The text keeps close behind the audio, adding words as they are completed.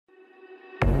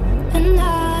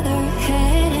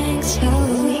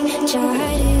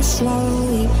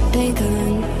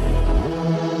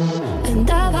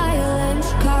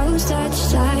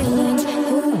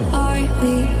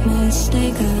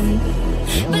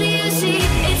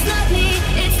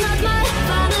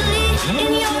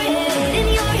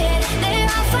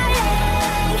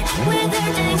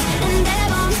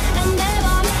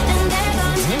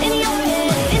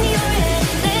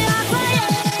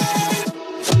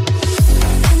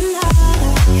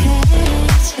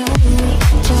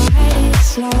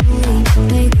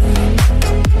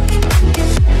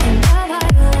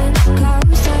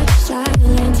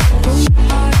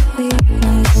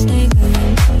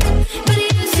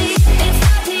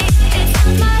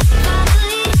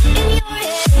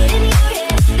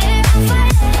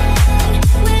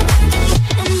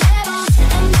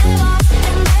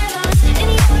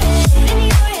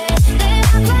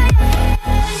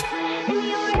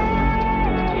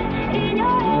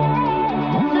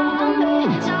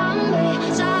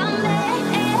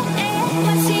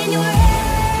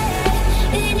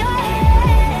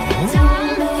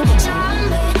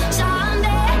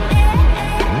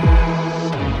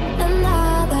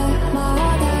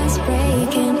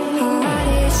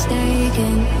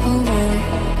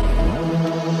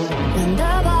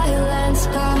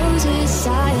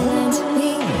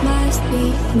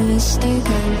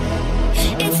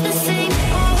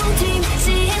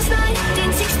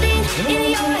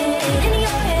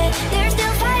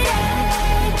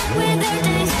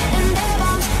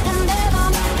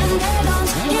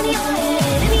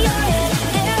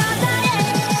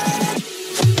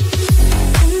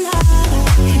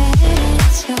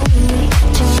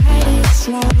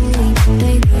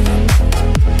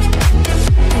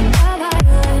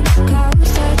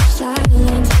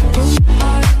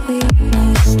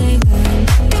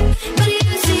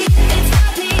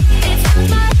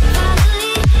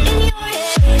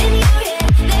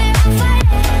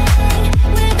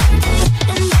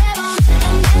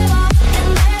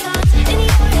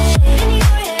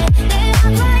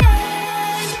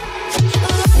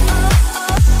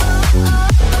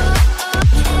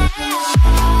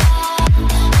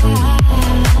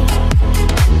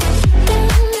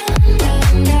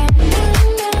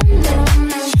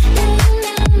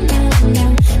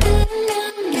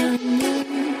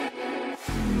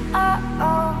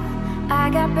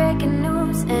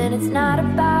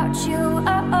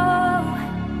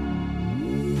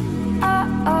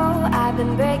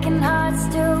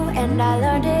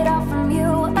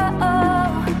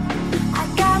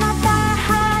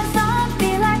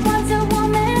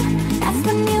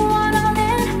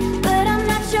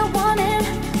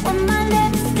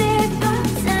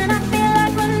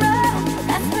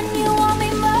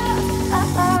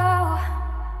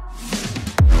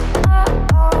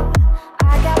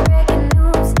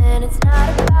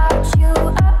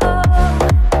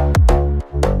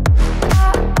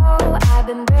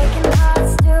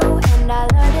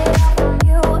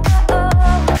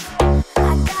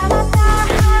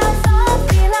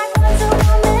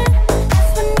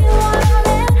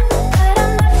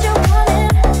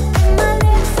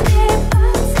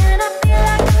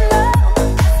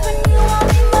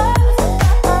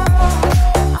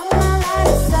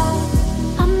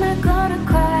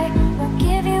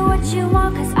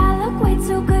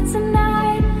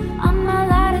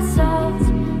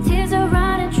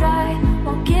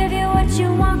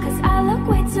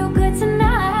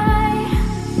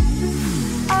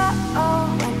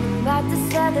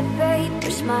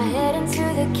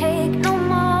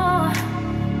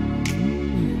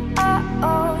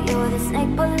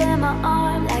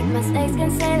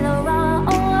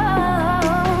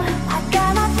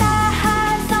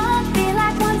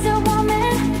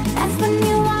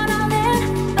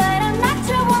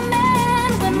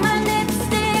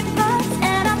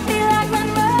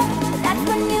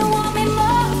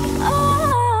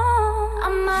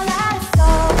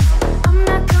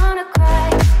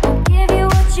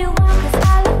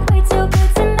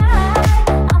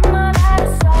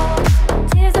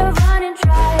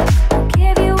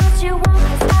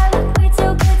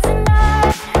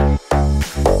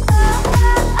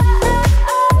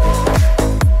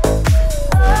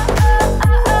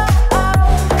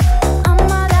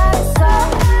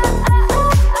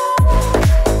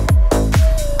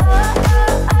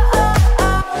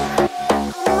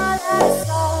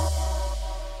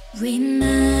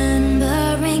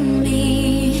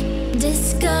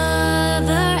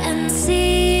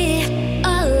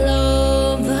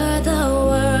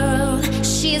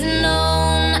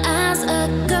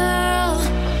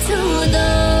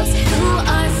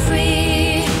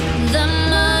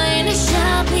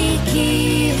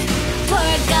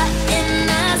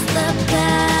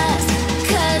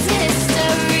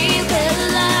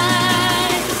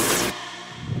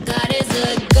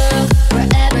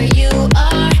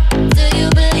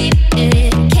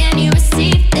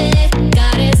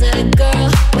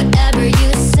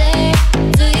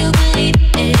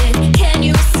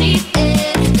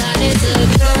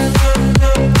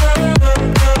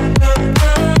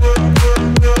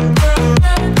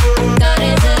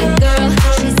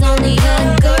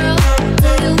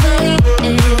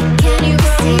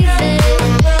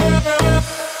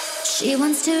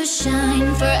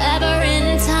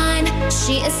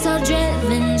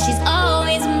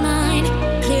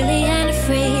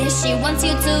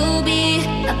to be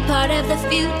a part of the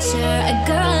future, a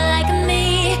girl like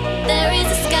me. There is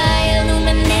a sky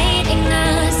illuminating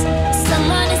us.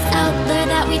 Someone is out there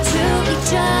that we truly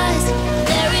trust.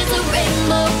 There is a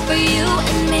rainbow for you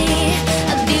and me,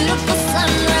 a beautiful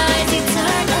sunrise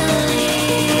eternally.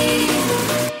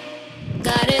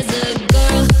 God is a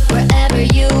girl wherever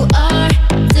you are.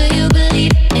 Do you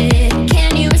believe it?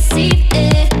 Can you receive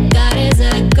it? God is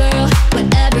a girl,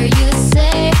 whatever you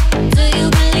say. Do you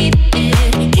believe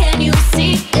it? Can you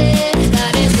receive it?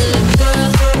 God is a girl.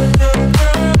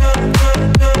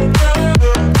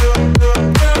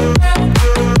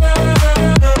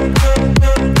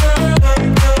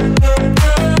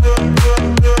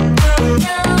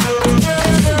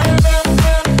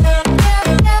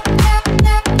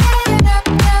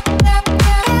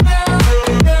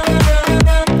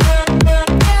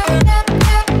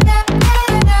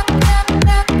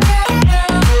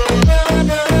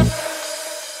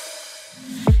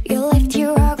 You left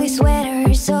your ugly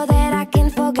sweater so that I can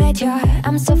forget you.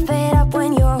 I'm so fed up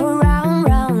when you're around,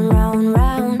 round, round,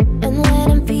 round. And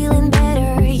when I'm feeling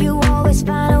better, you always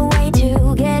find a way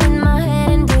to get in my head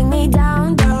and bring me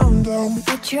down, down, down.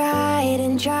 I tried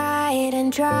and tried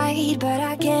and tried, but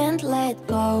I can't let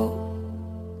go.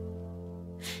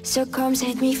 So come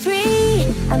set me free.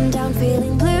 I'm down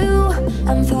feeling blue.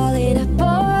 I'm falling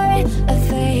apart. A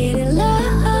faded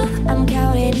love. I'm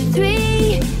counting to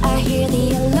 3. I hear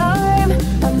the alarm.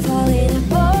 I'm falling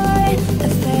apart. A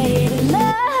faded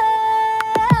love.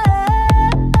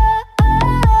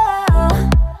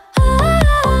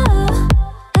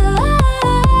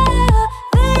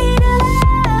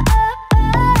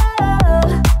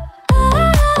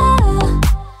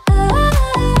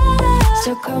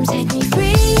 So come set me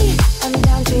free. I'm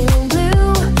down feeling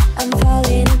blue. I'm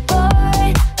falling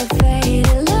apart. A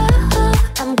faded love.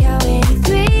 I'm counting to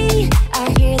 3. I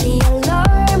hear the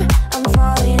alarm. I'm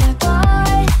falling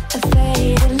apart. A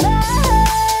faded love.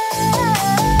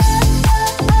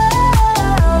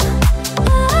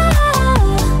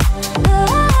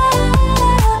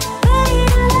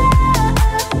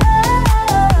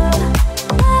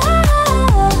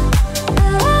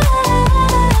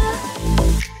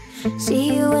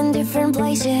 See you in different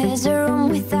places, a room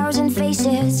with 1,000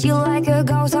 faces. You like a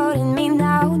ghost holding me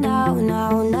now, now,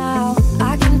 now, now.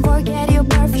 I can forget your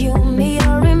perfume, it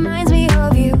all reminds me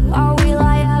of you. Or will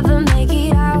I ever make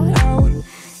it out?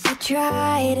 I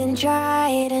tried and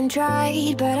tried and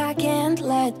tried, but I can't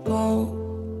let go.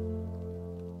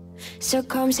 So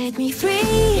come set me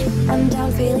free. I'm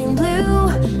down feeling blue.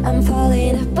 I'm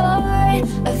falling apart.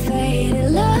 A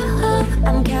faded love.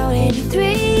 I'm counting to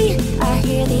 3. I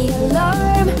hear the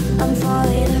alarm. I'm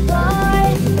falling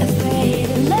apart. A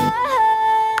faded love.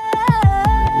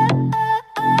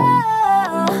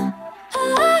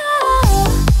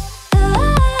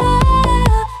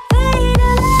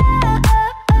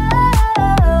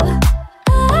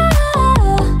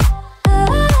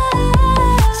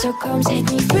 So come set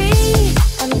me free.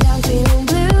 I'm down feeling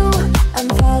blue. I'm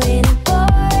falling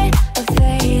apart. A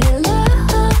faded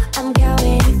love. I'm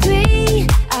counting to 3.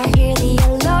 I hear the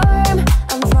alarm.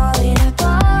 I'm falling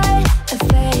apart. A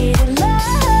faded love.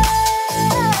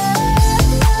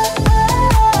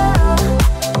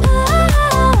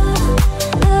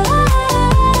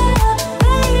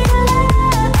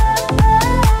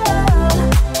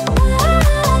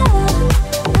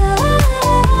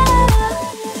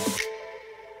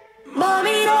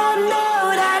 Mommy don't know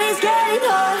that it's getting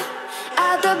hot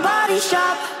at the body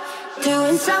shop,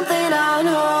 doing something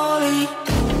unholy.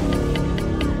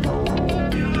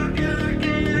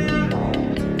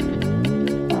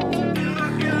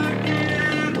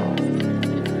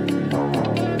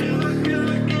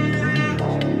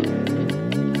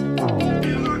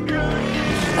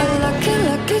 A lucky,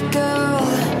 lucky girl.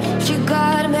 She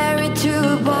got married to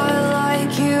a boy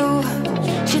like you.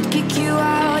 She'd kick you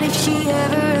out if she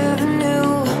ever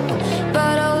knew.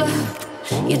 But oh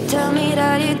look, you tell me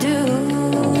that you do.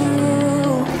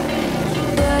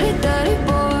 Dirty, dirty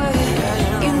boy.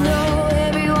 You know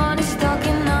everyone is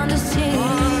talking on the scene.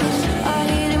 I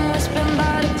hear them whispering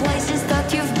about the places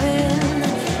that you've been.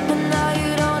 But now you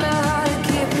don't know how to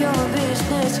keep your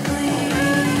business clean.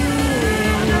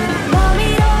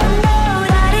 Mommy don't know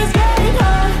that it's getting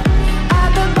hot at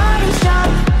the body shop,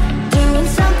 doing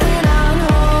something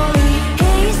unholy.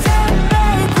 He said,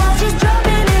 babe, while she's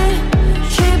dropping it,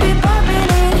 she be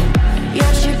popping it.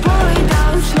 Yeah, she pulling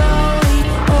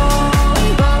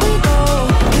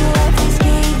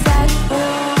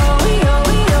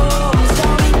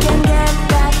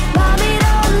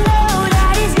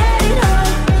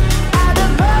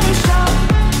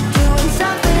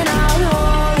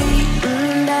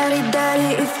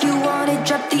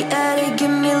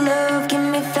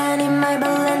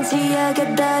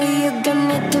you're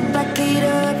gonna to back it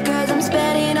up, cause I'm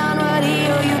spending on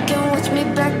radio. You can watch me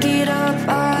back it up.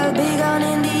 I'll be gone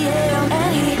in the AM.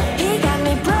 And he got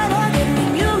me Prada, get me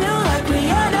Miu Miu like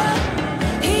Rihanna.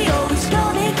 He always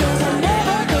told me cause I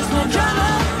never cause no drama.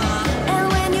 And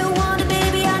when you want it,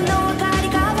 baby, I know I got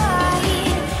it covered.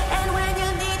 And when you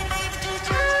need it, baby,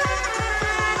 just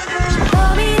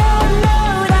Mommy don't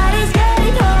know that he's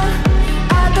getting home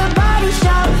at the body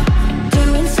shop,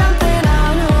 doing something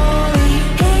unholy.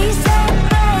 He said,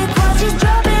 babe, while she's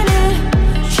dropping it,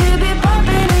 she be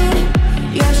popping it.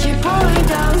 Yeah, she pulling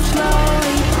down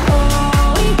slowly.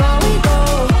 Oh, we go,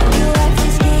 you like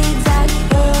this zigzag.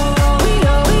 Oh, we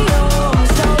go,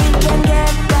 so we can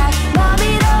get back.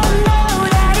 Mommy don't know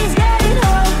that he's getting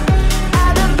home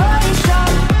at the body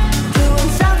shop,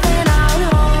 doing something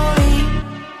unholy.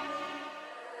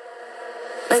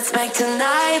 Let's make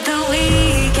tonight the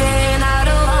weekend. I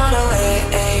don't wanna wait,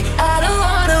 I don't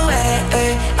wanna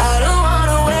wait, I don't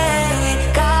wanna wait.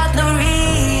 Got no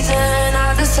reason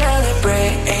not to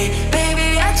celebrate, baby,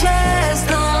 I just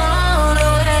don't wanna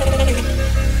wait.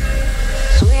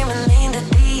 Swimming in the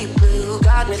deep blue,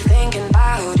 got me thinking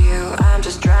about you. I'm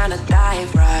just trying to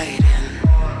dive right in.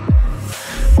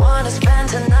 Wanna spend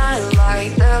tonight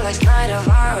like the last night of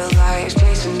our lives,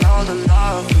 chasing all the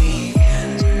love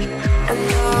weekends. And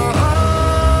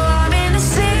I'm in a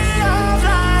sea of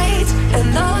lights,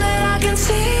 and all that I can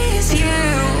see is you.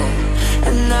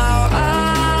 And now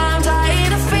I'm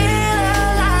dying to feel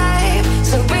alive.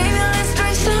 So baby, let's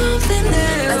try something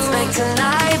new. Let's make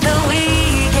tonight the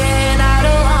weekend. I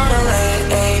don't wanna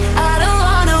wait, I don't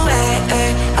wanna wait,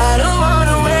 I don't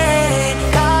wanna wait.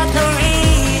 Got no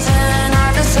reason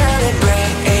not to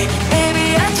celebrate, baby,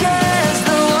 I just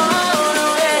don't wanna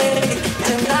wait.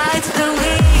 Tonight's the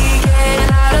weekend.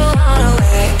 I don't wanna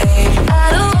wait, I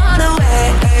don't wanna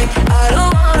wait, I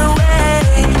don't wanna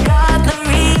wait. Got no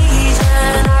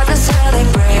reason not to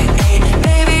celebrate,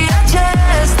 baby, I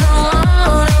just don't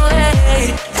wanna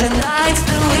wait. Tonight's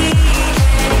the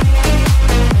weekend.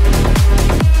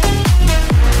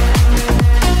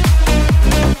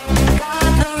 Got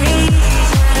no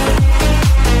reason.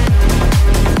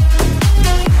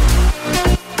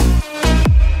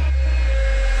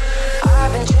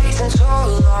 I've been chasing so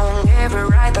long, every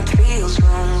ride that feels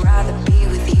wrong. Rather be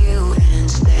with you and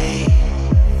stay.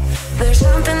 There's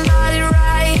something about it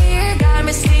right here, got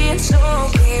me seeing so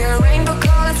clear. Rainbow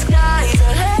colored skies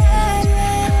ahead.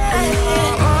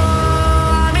 Oh,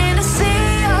 I'm in a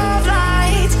sea of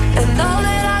lights, and all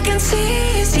that I can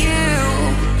see is you.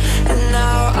 And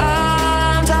now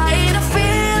I'm dying to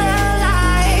feel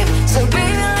alive. So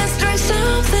baby, let's try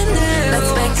something new.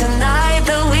 Let's make tonight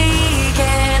the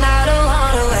weekend. I don't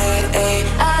wanna wait,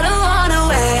 I don't wanna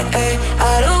wait,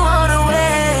 I don't wanna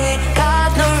wait. Got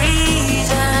no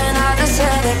reason not to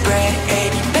celebrate,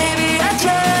 baby, I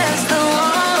just don't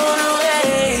wanna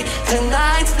wait.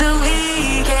 Tonight's the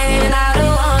weekend. I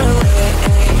don't wanna wait,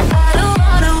 I don't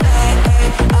wanna wait,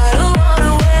 I don't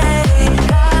wanna wait.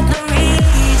 Got no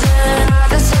reason not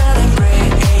to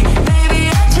celebrate, baby,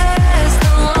 I just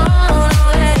don't wanna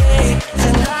wait.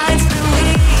 Tonight's the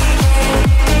weekend.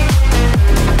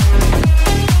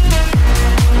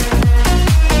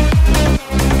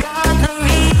 Got no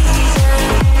reason.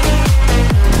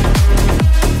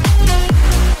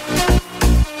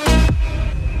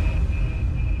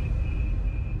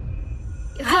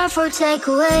 You're hard for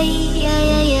takeaway, yeah.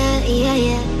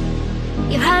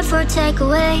 You're hard for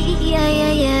takeaway, yeah.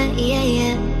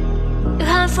 You're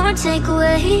hard for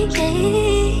takeaway,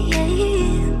 yeah.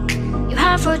 You're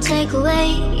hard for takeaway,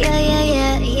 yeah.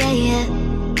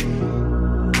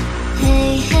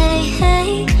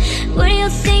 Hey, where do you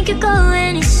think you're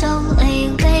going? It's so late.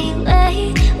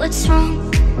 What's wrong?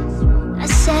 I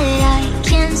said I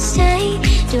can't stay.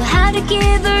 Do I have to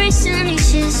give a reason?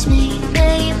 It's just me,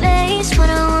 baby, it's what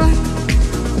I want.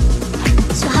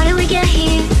 So how did we get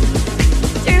here?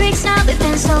 3 weeks now, we've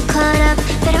been so caught up.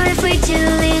 Better if we do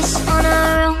this on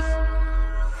our own.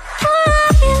 I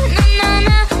love you, na.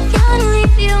 Gotta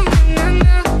leave you, na.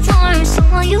 For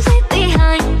someone you leave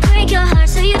behind. Break your heart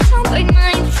so you don't break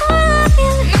mine. I love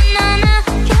you, na.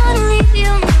 Gotta leave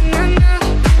you, na.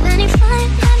 Then you find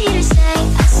out here to say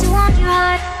I still want your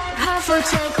heart. Your heart for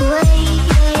takeaway,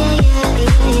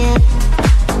 yeah.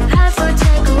 Your heart for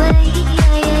takeaway,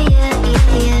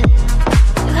 yeah.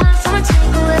 Your heart for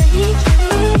takeaway, yeah.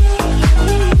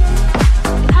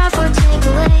 Your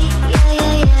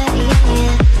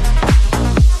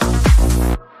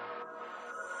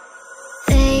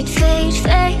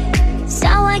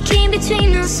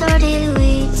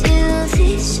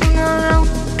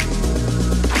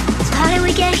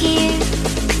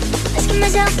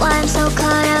myself why I'm so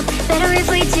caught up. Better if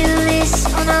we do this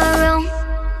on our own.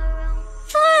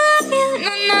 For I love you,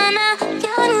 na-na-na.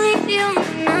 Gotta leave you,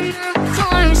 na-na-na.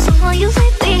 For someone you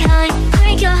leave behind.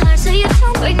 Break your heart so you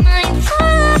don't break mine. For I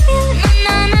love you,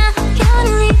 na-na-na.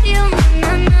 Gotta leave you,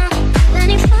 na-na-na. Then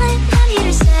you find not here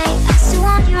to say I still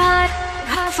want your heart.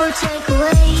 Heart for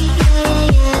takeaway, yeah,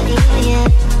 yeah, yeah, yeah, yeah.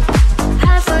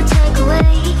 Heart for takeaway,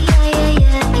 yeah, yeah,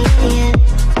 yeah, yeah, yeah.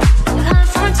 Heart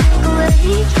for takeaway,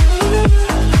 yeah, yeah, yeah,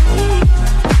 yeah.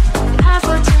 Heart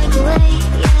for takeaway,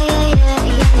 yeah, yeah, yeah,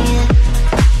 yeah, yeah.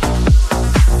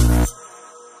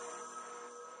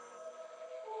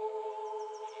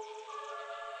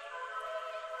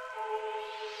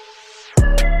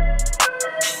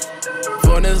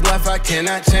 For this life I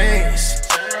cannot change.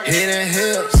 Hidden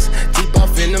hills, deep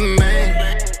off in the main.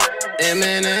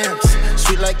 M&M's,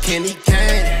 sweet like candy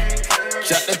cane.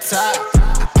 Drop the top,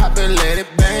 pop it, let it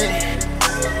bang.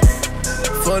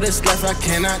 For this life I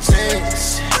cannot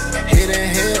change. Hidden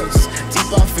hills,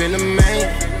 deep off in the main.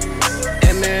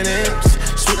 M&M's,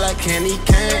 sweet like candy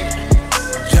cane.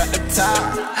 Drop the top,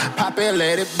 pop it,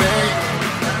 let it bang.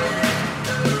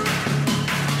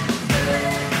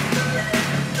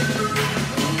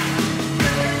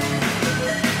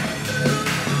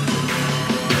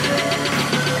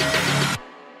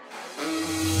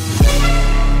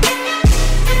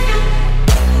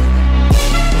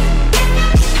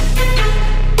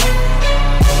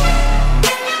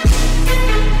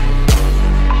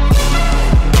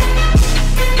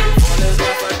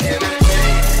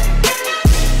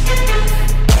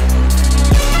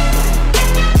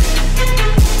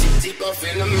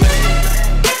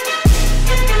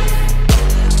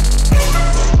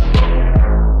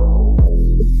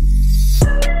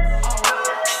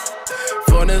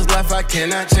 I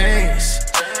cannot change.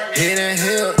 Hidden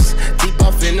hills, deep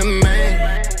off in the main.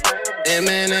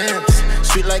 M&M's,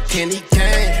 sweet like candy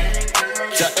cane.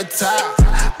 Drop the top,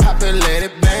 pop it, let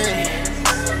it bang.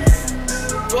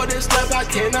 For this life I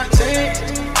cannot change.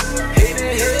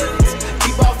 Hidden hills,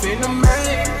 deep off in the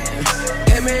main.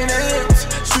 M&M's,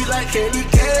 sweet like candy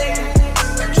cane.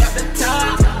 Drop the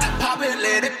top, pop it,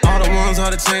 let it bang. All the ones,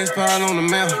 all the chains piled on the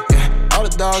mantle. Yeah. All the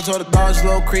dogs,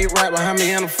 low creep right behind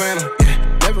me and the phantom. Yeah.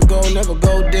 Never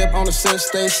go dip on the set,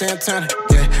 stay Santana.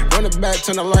 Yeah, run it back,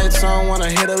 turn the lights on, wanna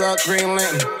hit it up, Green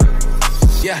Lantern.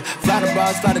 Yeah, fly the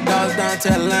bars, fly the dogs down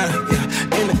to Atlanta.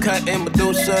 Yeah, in the cut, in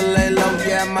Medusa, lay low,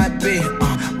 yeah, I might be.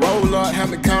 Roll up, have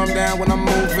me calm down when I'm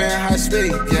moving high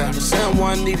speed. Yeah, but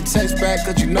someone need a text back,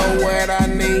 cause you know what I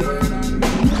need.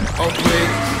 Oh,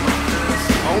 please,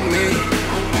 on me,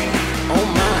 on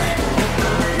mine.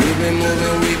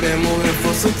 We've been moving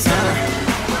for some time.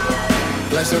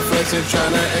 Flexing,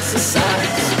 tryna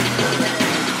exercise.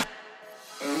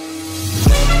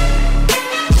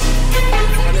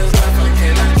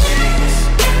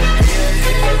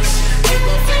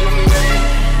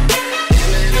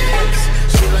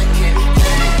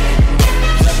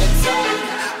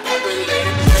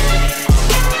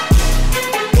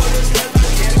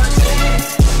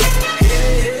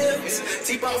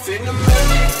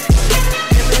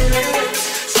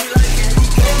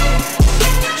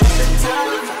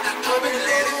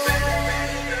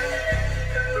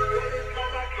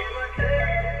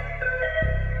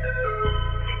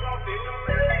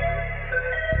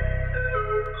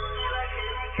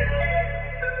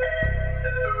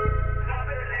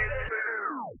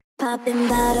 Popping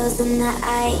bottles in the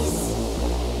ice,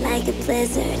 like a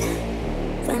blizzard.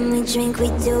 When we drink, we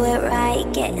do it right.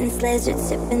 Getting slizzard,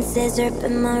 sipping scissor.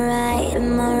 Am I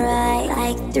right?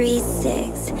 Like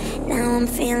 3-6. Now I'm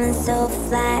feeling so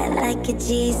fly, like a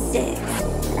G6.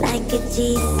 Like a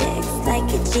G6,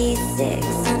 like a G6.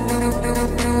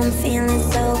 Now I'm feeling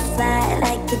so fly,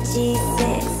 like a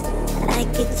G6.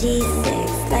 Like a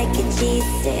G6, like a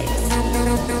G6.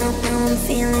 Now I'm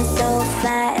feeling so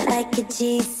fly, like a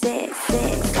G6,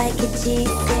 like a G6,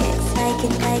 like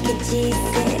a G6,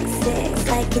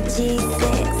 like a G6, like a G6,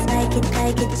 like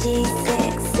a G6,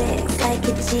 like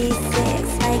a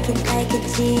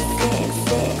G6,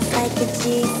 like a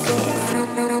G6.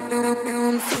 Now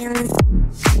I'm feeling.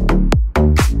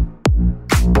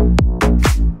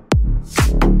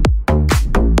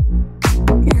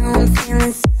 Now I'm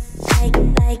feeling.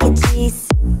 Like a G's,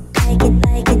 like a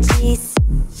G's,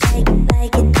 like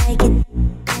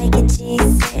a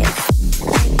G6,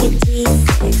 like a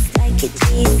G6, like a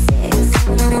G6.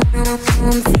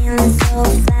 I'm feeling so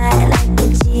fly, like a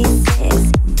G6,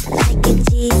 like a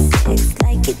G6,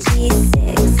 like a G6.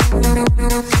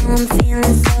 I'm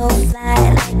feeling so fly,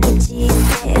 like a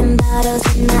G6. Bottles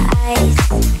in the ice.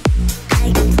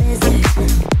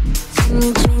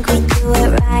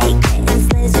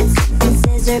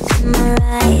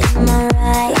 right, am I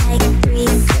right? Like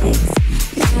 3-6.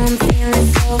 Now I'm feeling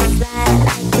so fly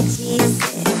like a G6.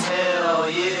 Hell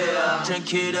yeah.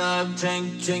 Drink it up,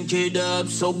 drink it up.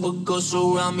 Sober girls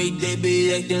around me, they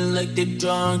be acting like they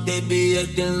drunk. They be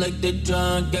acting like they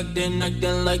drunk, acting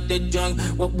like they drunk.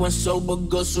 When sober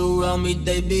girls around me,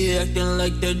 they be acting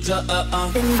like they drunk.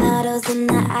 Been bottles in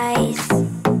the ice,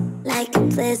 like a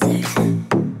blizzard.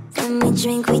 When we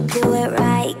drink, we do it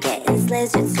right. Getting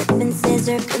slizzard, sipping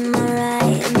scissor. Am I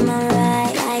right? Am I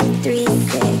right? Like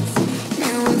 3-6.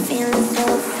 Now I'm feeling so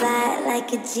fly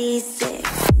like a G6.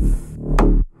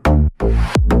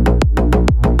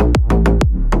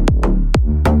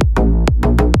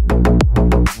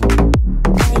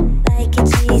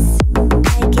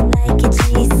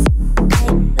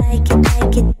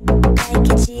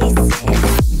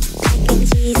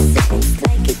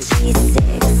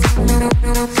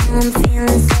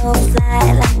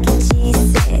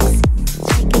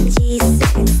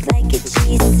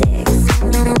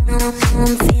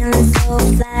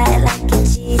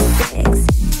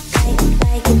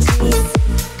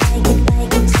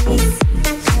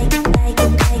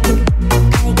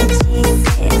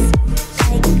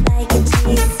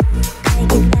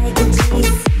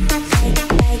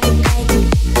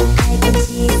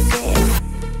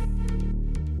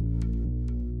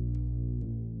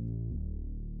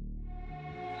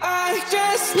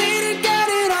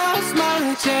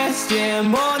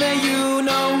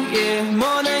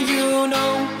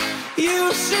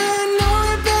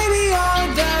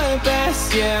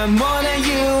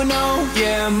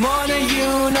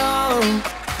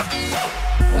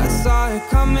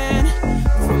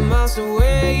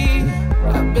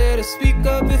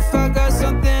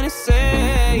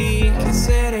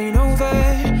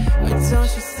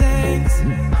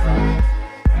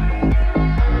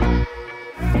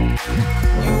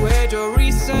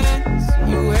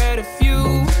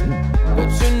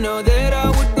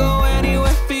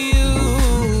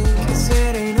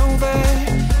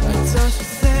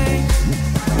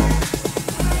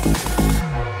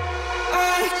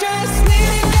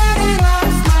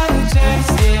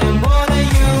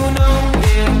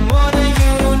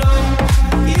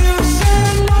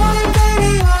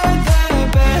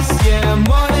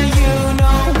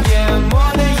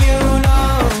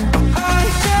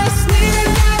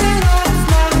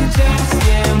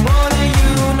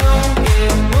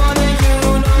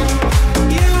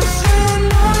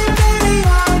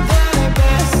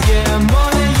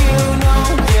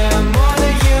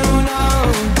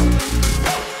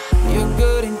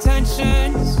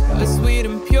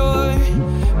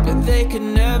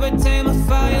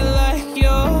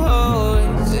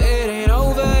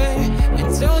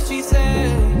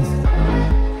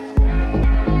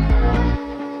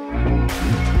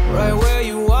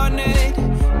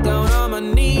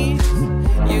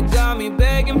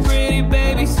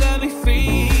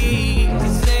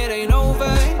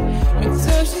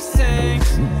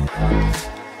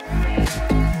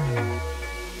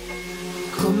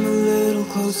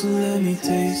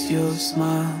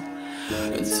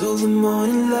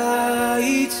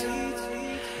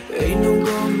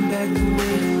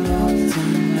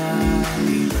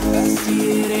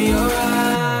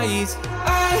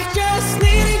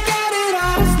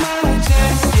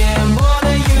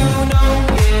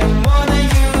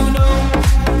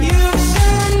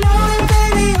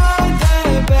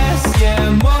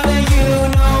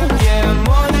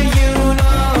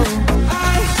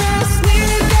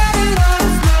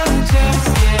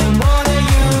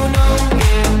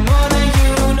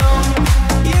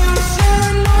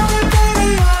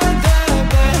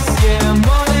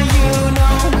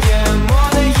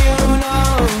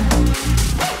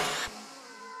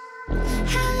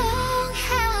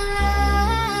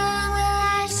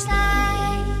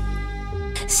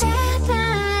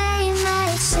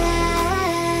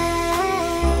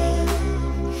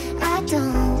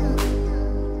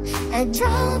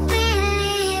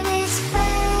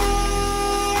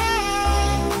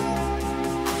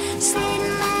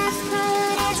 Stay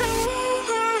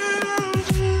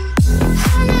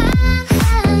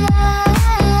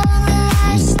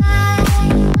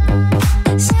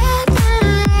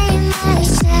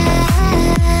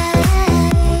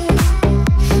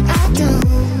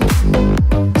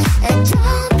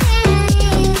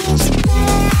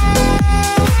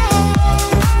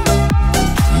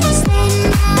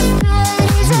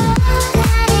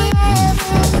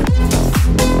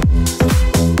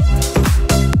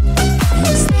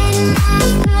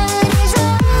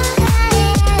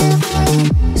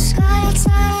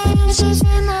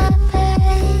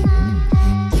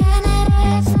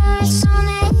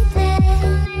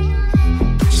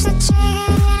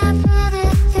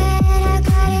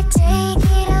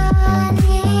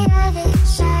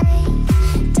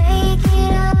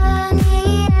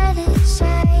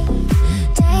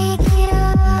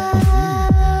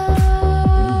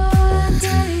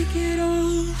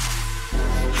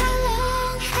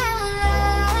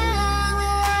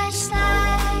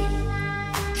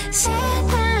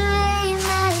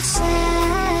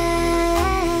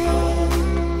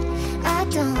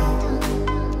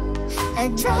I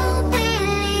don't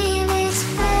believe it's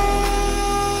fake.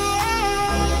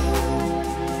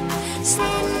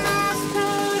 Slit my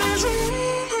throat as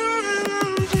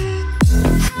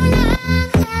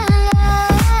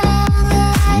how long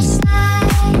will I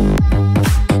slide?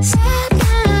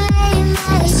 Separate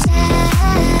my side.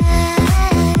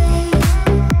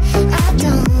 I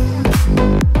don't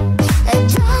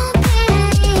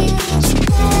believe it's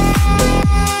fake.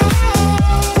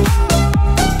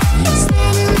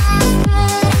 Slit my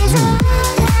throat is all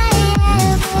I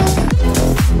ever.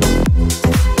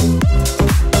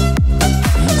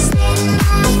 Slit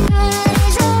my throat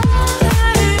is all I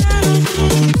ever.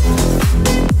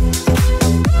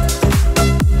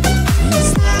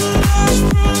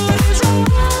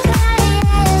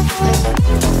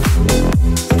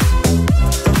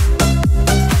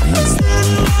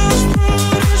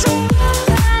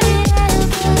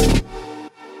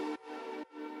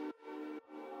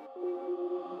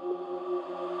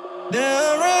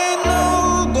 There ain't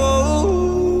no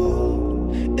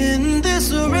gold in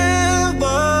this river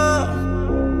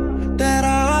that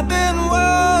I've been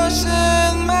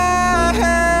washing my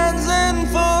hands in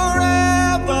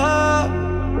forever.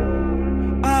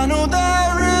 I know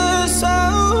there is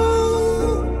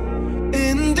soul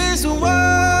in these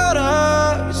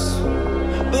waters,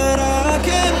 but I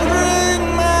can't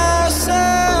bring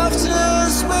myself to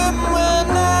swim when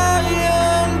I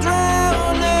am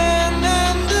drowning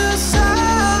in the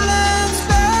silence,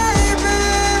 baby.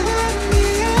 Let me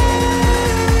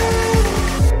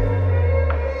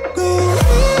go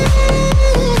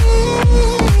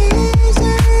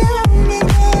easy on me,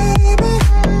 baby.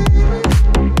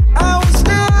 I was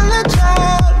still a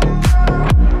child,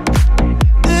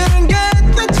 didn't get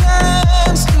the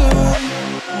chance to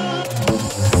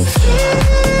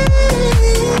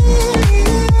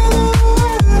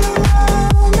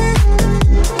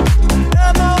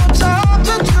Got no time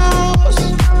to choose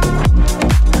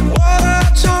what I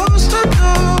chose to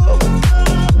do.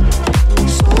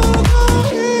 So go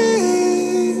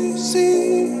easy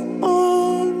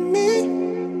on me.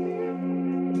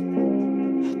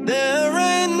 There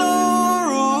ain't no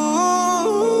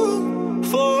room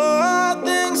for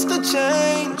things to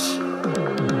change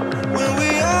when we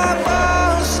are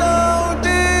bound so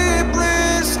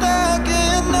deeply stuck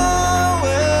in our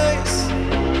ways.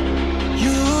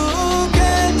 You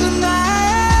can't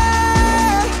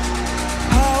deny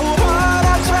how hard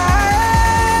I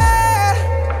tried.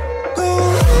 Go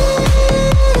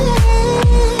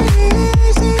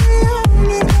easy on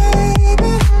me,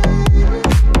 baby.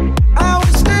 I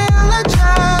was still a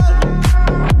child,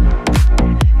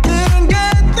 didn't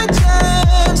get the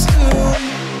chance to.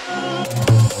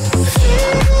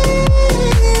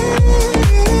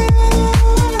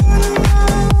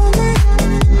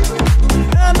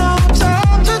 Got no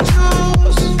time to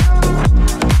choose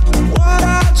what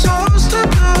I chose to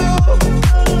do.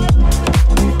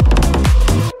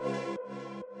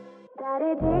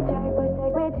 Daddy DJ, please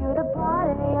take me to the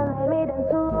party and let me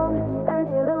dance alone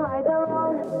until the lights are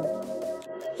on.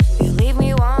 You leave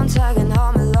me once, I can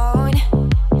home alone.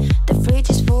 The fridge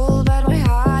is full, but my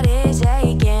heart is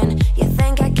aching. You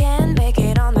think I can make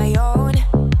it on my own?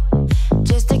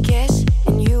 Just a kiss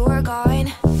and you were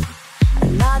gone.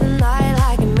 Another night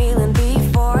like a million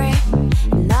before.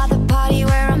 Another party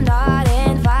where I'm not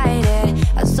invited.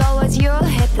 As always, you'll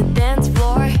hit the dance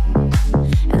floor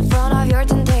in front of your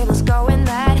turntables going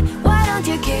mad. Why don't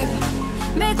you keep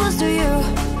me close to you?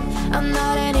 I'm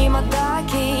not anymore that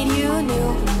kid you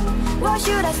knew. Why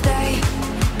should I stay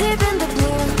deep in the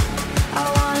blue? I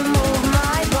wanna move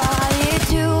my body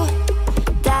too.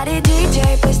 Daddy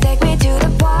DJ, please take me to the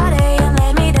party and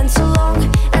let me dance along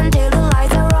until the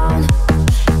lights are on.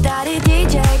 Daddy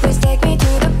DJ, please take me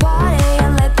to the party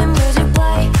and let the music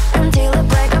play until the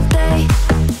break of day.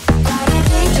 Daddy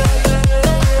DJ,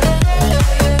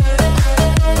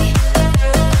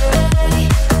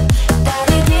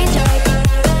 Daddy DJ,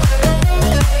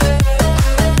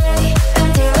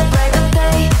 until the break of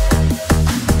day.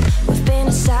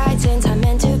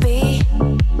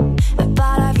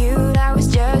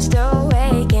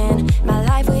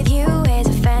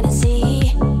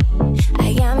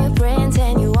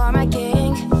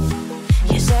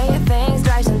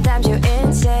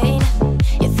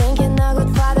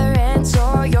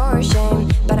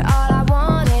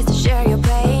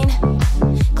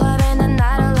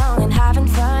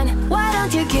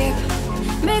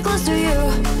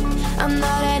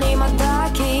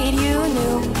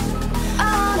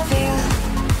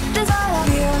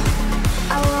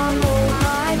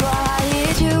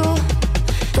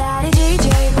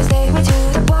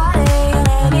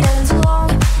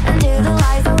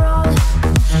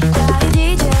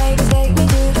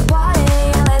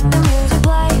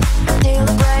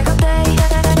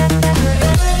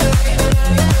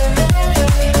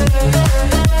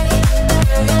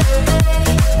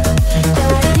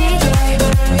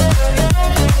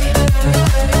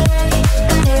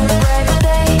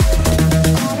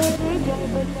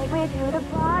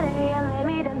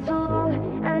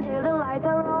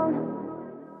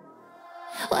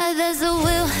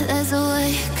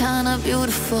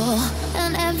 beautiful,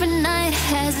 and every night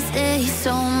has its day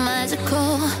so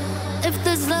magical. If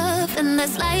there's love and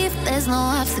there's life, there's no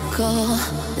obstacle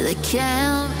that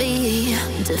can't be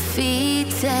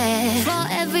defeated. For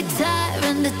every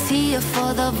tyrant, a tear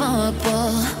for the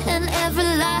vulnerable, and every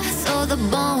loss, all the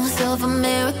bones of a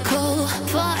miracle.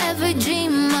 For every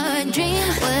dreamer, a dream,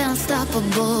 we're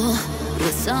unstoppable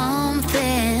with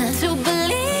something to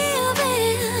believe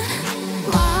in.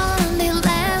 Monday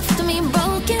left me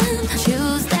broken.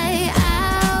 Tuesday,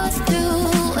 I was through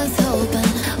with open.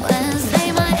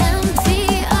 Wednesday, my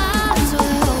empty arms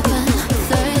were open.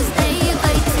 Thursday,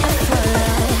 waiting for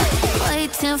love,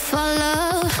 waiting for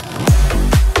love.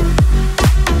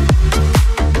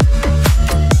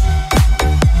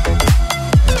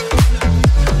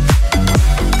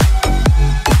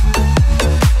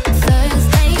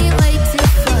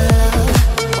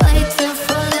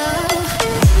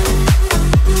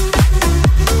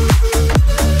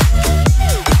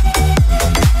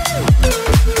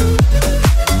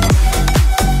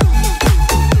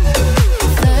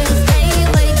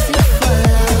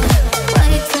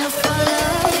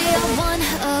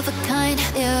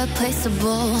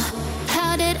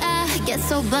 How did I get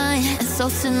so blind and so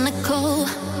cynical?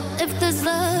 If there's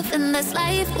love and there's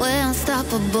life, we're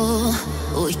unstoppable.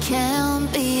 We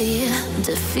can't be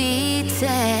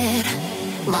defeated.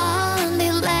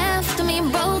 Monday left me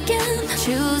broken.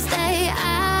 Tuesday,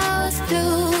 I was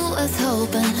through with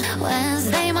open.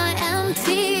 Wednesday, my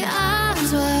empty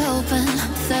arms were open.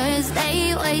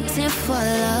 Thursday, waiting for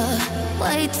love,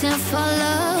 waiting for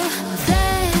love.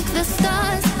 Thank the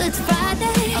stars, it's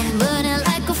Friday. I'm burning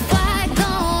like a fire, go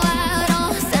out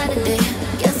on Saturday.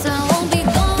 Guess I won't be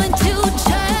going to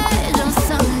church on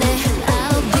Sunday.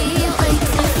 I'll be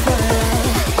waiting for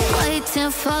love,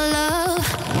 waiting for love.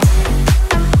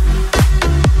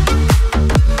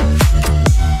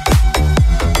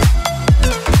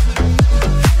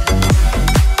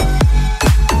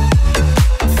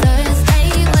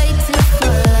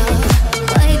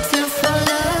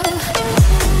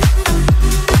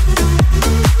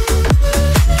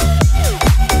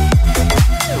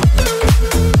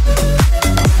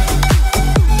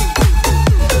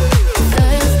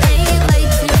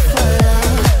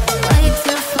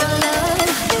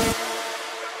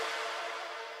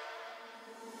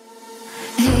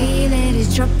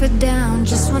 Drop it down,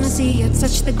 just wanna see you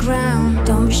touch the ground.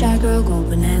 Don't be shy, girl, go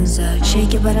bonanza.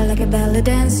 Shake your body like a ballet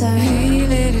dancer. Hey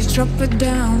ladies, drop it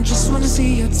down, just wanna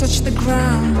see you touch the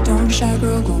ground. Don't be shy,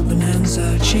 girl, go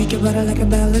bonanza. Shake your body like a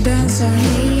ballet dancer.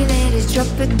 Hey ladies, drop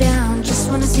it down, just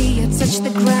wanna see you touch the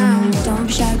ground. Don't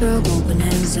be shy, girl, go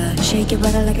bonanza. Shake your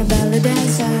body like a ballet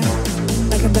dancer.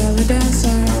 Like a ballet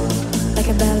dancer. Like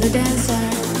a ballet dancer.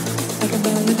 Like a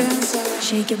ballet dancer.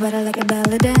 Shake your body like a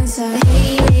ballet dancer.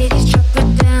 Hey ladies, drop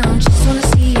it down, just wanna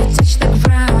see you touch the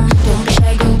ground. Don't be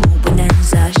shy, go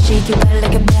bonanza. Shake your body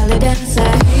like a ballet dancer.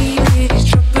 Hey ladies,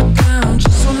 drop it down,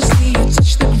 just wanna see you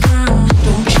touch the ground.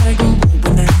 Don't be shy, go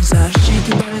bonanza. Shake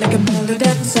your body like a ballet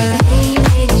dancer. Hey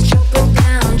ladies, drop it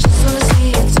down, just wanna see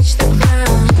you touch the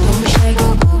ground. Don't be shy, go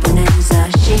bonanza.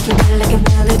 Shake your body like a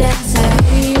ballet dancer.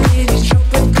 Hey ladies,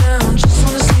 drop it down, just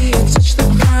wanna see you touch the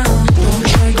ground. Don't be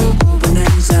shy, go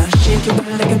bonanza. Shake your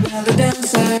body like a ballet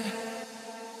dancer.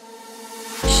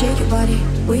 Shake your body,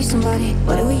 wait somebody.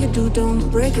 Whatever you do,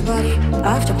 don't break your body.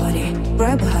 After party,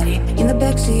 grab a hottie in the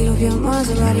backseat of your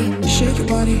Maserati. Shake your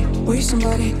body, wait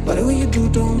somebody. Whatever you do,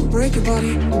 don't break your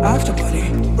body. After party,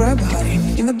 grab a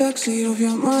hottie in the backseat of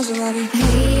your Maserati.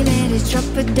 Hey ladies, drop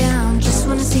it down, just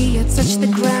wanna see you touch the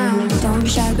ground. Don't be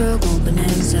shy, girl, go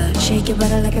bonanza. Shake your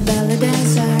body like a ballet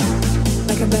dancer.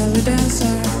 Like a ballet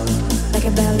dancer. Like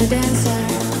a ballet dancer.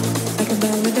 Like a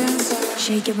ballet dancer.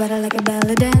 Shake your body like a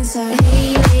ballet dancer.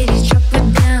 Hey ladies, drop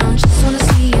it down, just wanna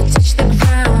see you touch the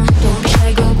ground. Don't be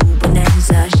shy, go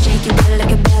bonanza. Shake your body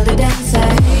like a ballet dancer.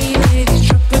 Hey ladies,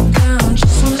 drop it down,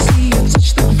 just wanna see you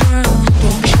touch the ground.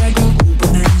 Don't be shy, go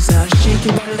bonanza. Shake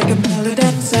your body like a ballet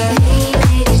dancer. Hey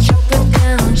ladies, drop it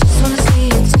down, just wanna see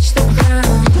you touch the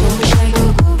ground. Don't be shy, go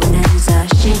bonanza.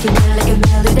 Shake your body like a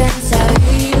ballet dancer.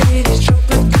 Hey ladies,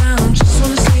 drop it down, just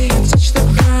wanna see you touch the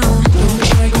ground. Don't be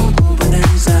shy, go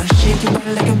bonanza. Shake your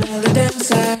body like a ballet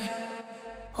dancer.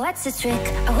 What's the trick?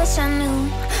 I wish I knew.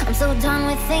 I'm so done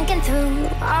with thinking through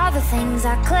all the things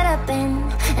I could have been,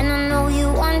 and I know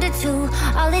you wonder too.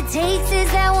 All it takes is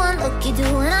that one look you do,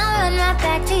 and I'll run right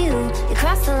back to you. You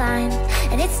cross the line,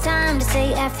 and it's time to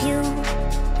say F you.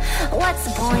 What's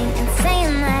the point in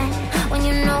saying that when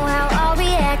you know how I'll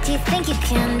react? You think you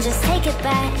can just take it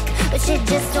back, but shit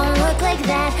just don't work like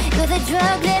that. You're the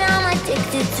drug that I'm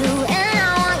addicted to, and I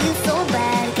want you so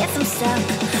bad. Guess I'm stuck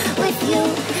with you,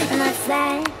 and that's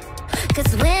that.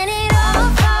 'Cause when it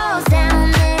falls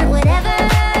down, then whatever.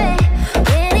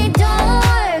 When it don't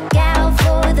work out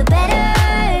for the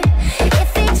better,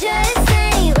 if it just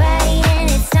ain't right and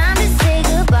it's time to say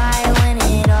goodbye. When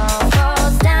it all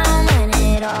falls down, when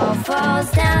it all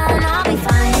falls down, I'll be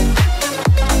fine.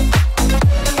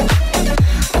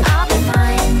 I'll be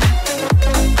fine.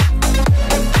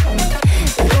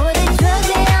 You're the drug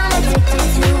that I'm addicted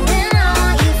to, and I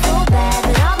want you so bad,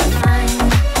 but I'll be fine.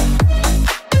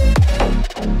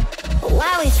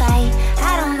 Why we fight?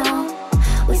 I don't know.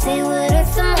 We say what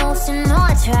hurts the most, and no,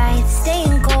 I tried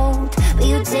staying cold, but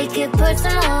you take it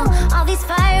personal. All these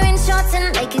firing shots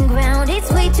and making ground, it's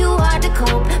way too hard to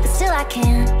cope, but still I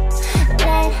can't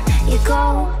let you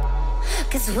go.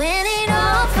 Cause when it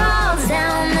all falls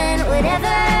down, then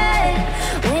whatever.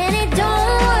 When it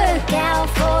don't work out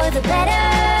for the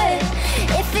better,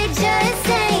 if it just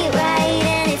ain't right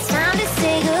and it's time to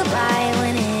say goodbye.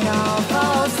 When it all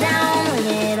falls down, when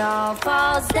it all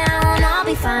falls down, I'll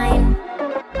be fine.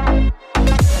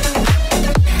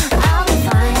 I'll be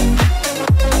fine.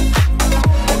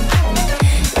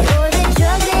 You're the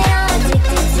drug that I'm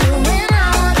addicted to, and I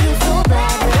want you so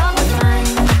bad, but I'll be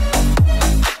fine.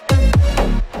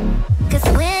 Cause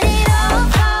when it all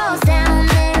falls down,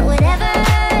 then whatever.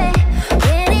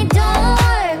 When it don't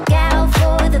work out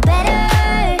for the better,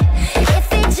 if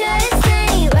it just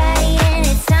ain't right and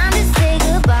it's time to say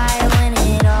goodbye. When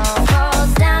it all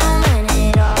falls down, when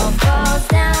it all falls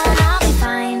down, I'll be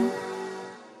fine.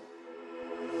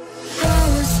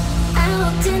 Rose, I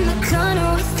walked in the corner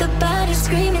with the body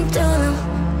screaming dolo.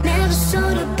 Never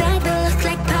sold a bag that looked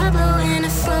like Pablo in a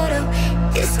photo.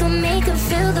 This gon' make him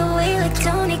feel the way like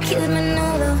Tony killed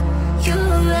Manolo. You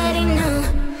already know,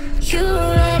 you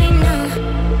already know.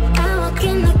 I walk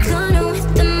in the corner with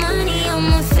the money on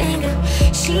my finger.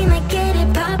 She might get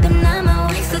it poppin', I might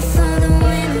wait for the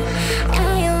winner.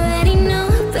 I already know,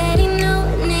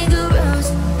 nigga Rose.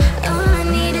 All I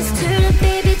need is turn up,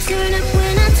 baby, turn up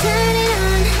when I turn it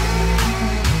on.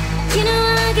 You know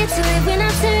I get to it when I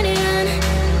turn it on.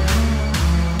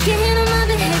 Can't handle my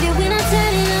behavior when I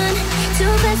turn it on.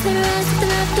 Too fast to rise with the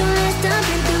left, don't last, I've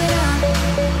been through it all.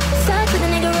 Fuck with a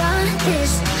nigga raw,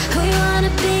 this who you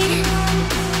wanna be.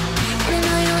 And I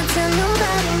know you won't tell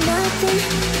nobody nothing.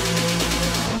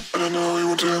 And I know you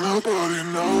won't tell nobody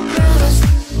no. Rose,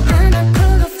 I'm not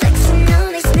polo flexing on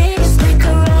these niggas like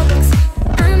aerobics.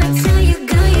 I'ma tell you,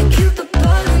 girl, you're cute but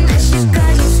ballin', that shit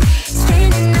gorgeous.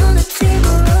 Standing on the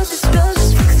table, roses, roses,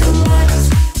 fuck the waters.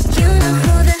 You know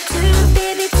who the turn up,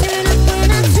 baby, turn up when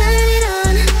I turn it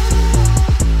on.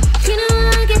 You know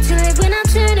I get to it when I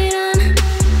turn it on.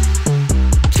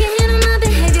 Can't handle my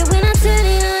behavior when I turn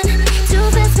it on. Too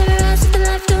fast to rise with the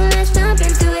life, don't last, I've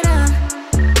been through it all.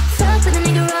 Fuck with a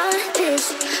nigga raw, this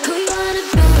who you wanna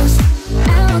bruise.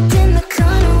 I walked in the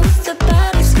corner with the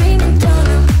body screaming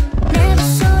dolo. Never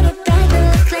sold a bag that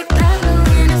looked like Pablo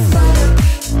in a photo.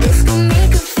 This gon'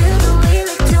 make him feel the way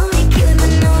like Tony killed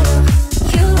Manolo.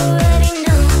 You already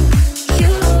know, you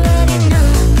already know.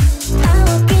 I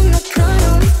walk in the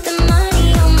corner with the money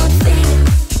on my finger.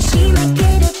 She might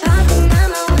get it poppin', I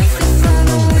might wait for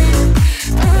the winner.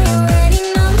 I already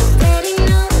know,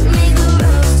 nigga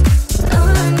Rose.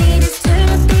 All I need is turn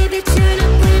up, baby, turn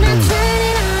up when I turn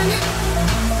it on.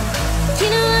 You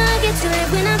know I get to it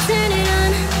when I turn it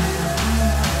on.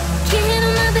 Can't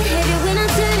handle my behavior when I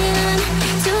turn it on.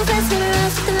 Too fast to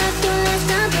rise with the life, don't last,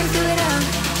 I've been through it all.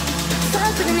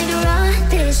 Fuck with a nigga raw,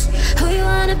 this who you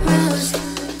wanna bruise.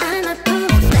 I'm not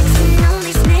polo flexing on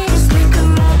these niggas like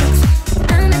aerobics.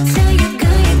 I'ma tell you,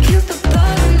 girl, you're cute but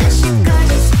ballin', that shit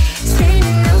gorgeous.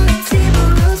 Standing on the table,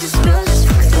 roses, roses,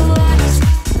 fuck the waters.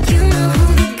 You know who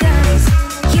the God is,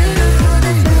 you know who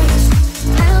the knows.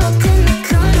 I walk in the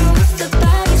corner with the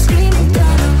body screaming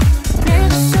dolo.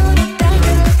 Never sold a bag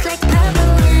that looked like Pablo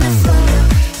in a photo.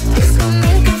 This gon'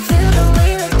 make him feel the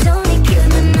way like Tony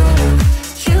killed Manolo.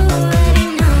 You already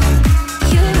know,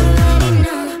 you already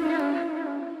know.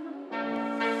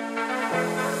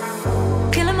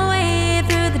 Feeling my way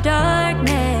through the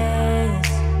darkness,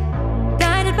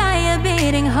 guided by a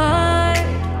beating heart.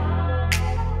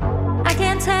 I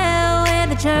can't tell where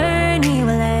the journey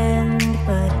will end,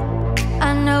 but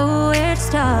I know where to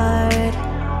start.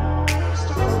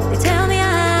 They tell me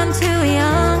I'm too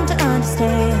young to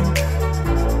understand.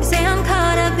 They say I'm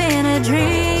caught up in a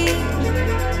dream.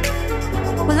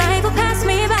 Well, life will pass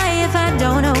me by if I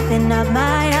don't open up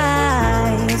my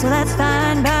eyes. Well, that's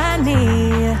fine by me.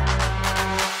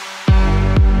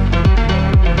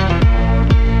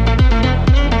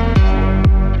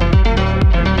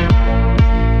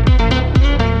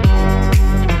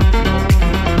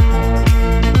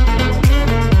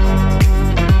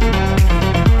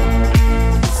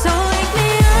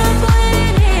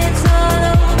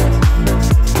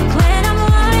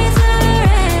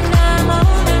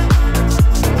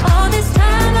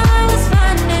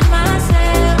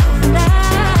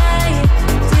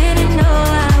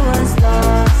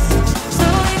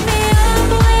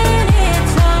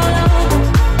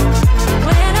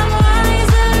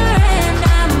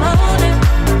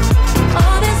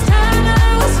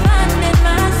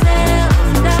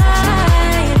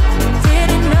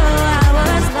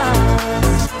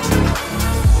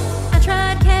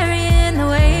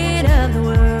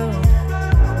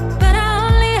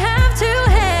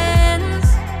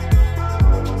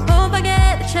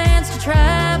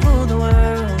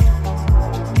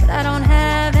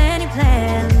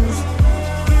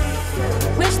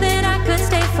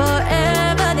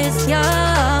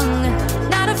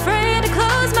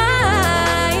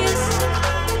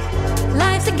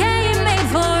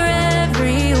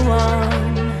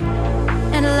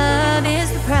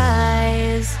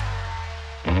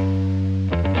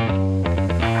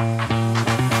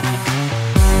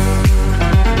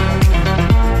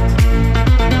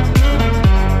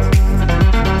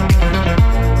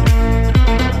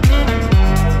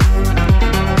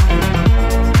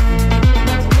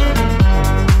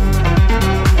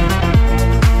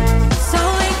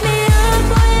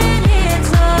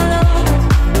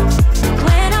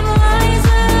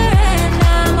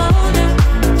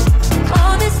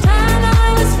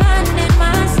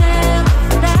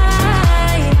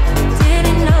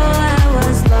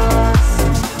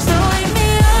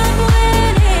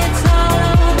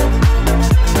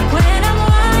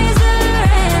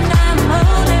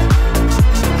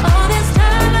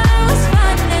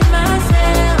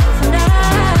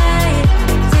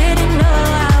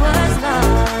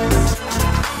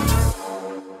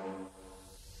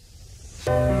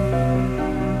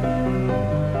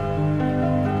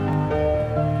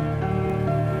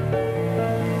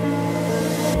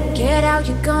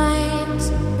 guns,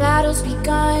 battles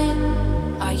begun.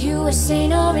 Are you a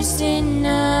saint or a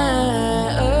sinner?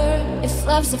 If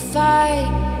love's a fight,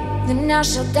 then I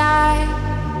shall die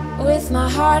with my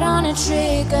heart on a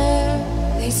trigger.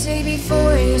 They say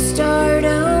before you start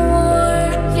a war,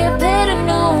 you better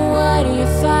know what you're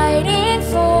fighting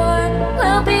for.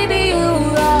 Well, baby,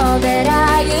 you're all that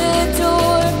I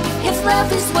adore. If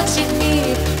love is what you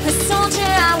need, a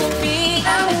soldier I will be.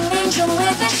 I'm an angel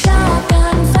with a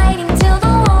shotgun, fighting till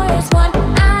the war is won.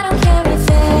 I don't care if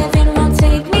heaven won't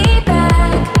take me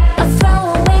back. I'll throw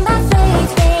away my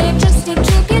faith, babe, just to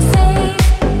keep you safe.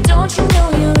 Don't you know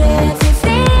you're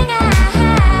everything I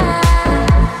have?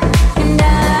 And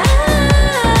I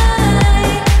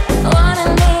wanna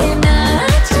live not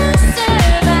just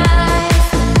survive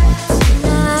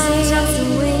tonight. Sometimes to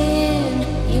win,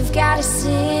 you've gotta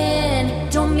sin.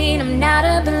 Don't mean I'm not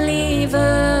a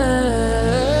believer.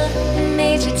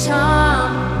 Major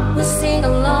Tom will sing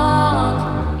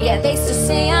along. Yeah, they still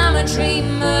say I'm a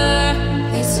dreamer.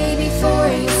 They say before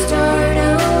you start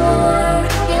a war,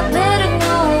 you better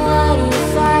know what you're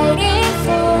fighting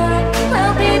for.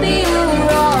 Well, baby, you're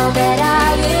all that I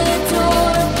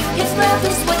adore. If love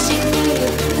is what you need,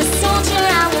 the soldier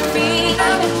I will be.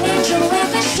 I'm an angel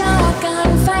with a shotgun,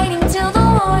 fighting till the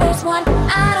war is won.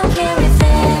 I don't care if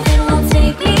heaven won't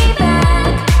take me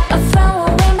back. I'll throw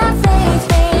away my faith,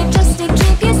 babe, just to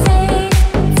keep you safe.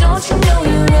 Don't you know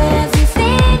you're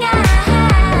everything I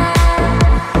have?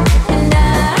 And I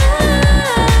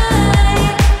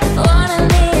wanna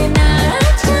live not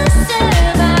just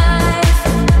survive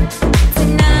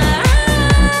tonight.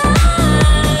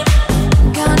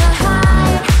 Gonna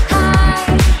hide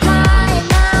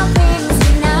my wings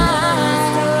tonight.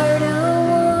 Start a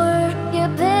war, you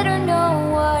better know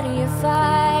what you're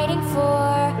fighting for.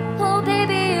 Oh,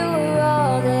 baby, you're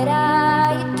all that I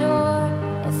adore.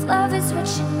 If love is what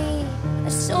you need, a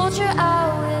soldier I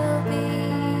will be.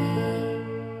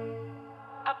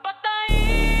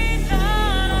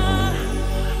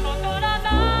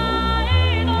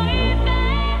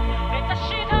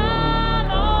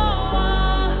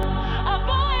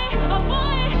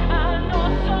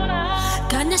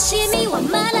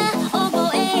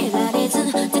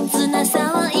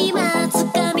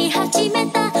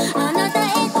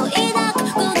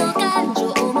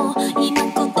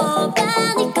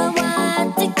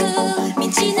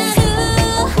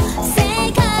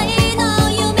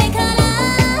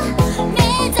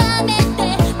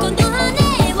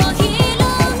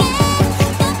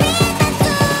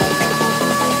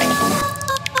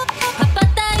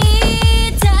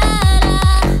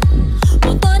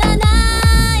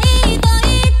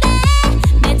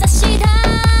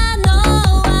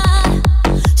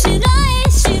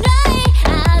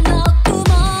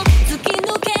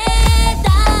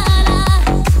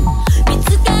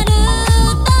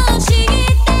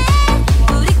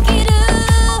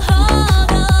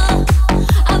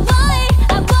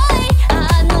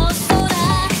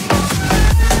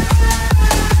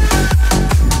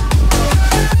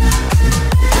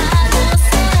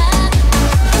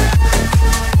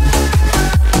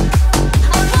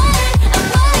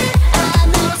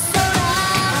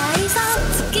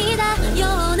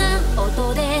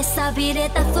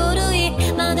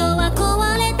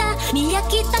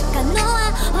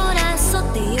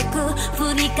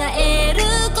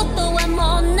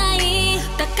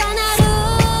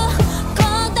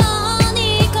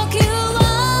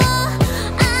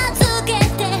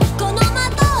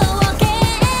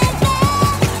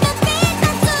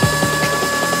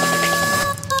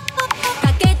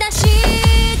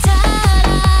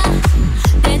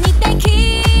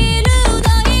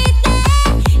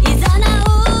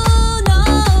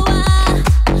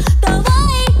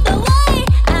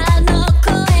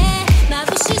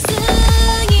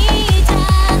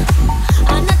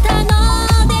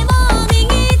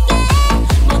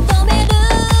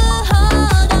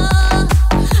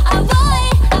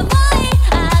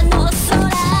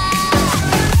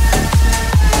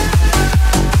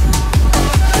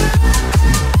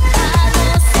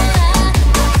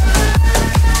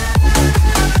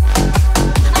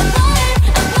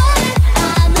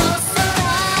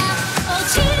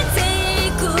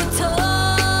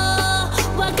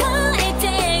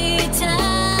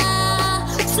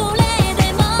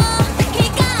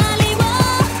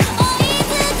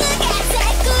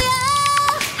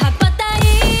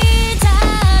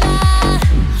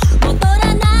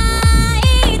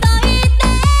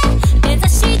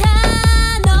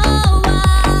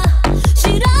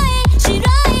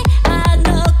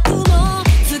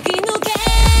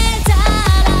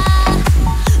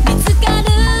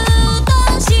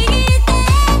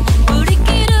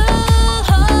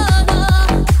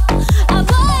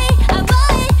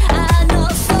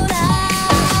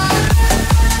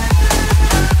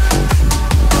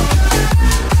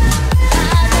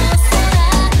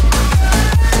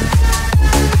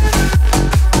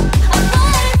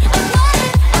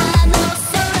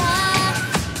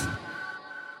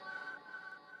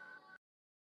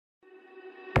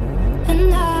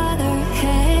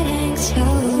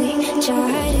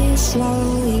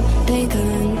 slowly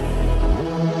begun,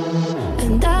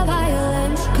 and the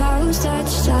violence caused such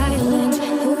silence.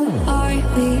 Who are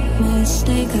we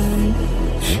mistaken?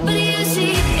 But you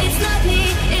see, it's not me,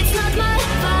 it's not my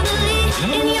family.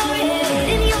 In your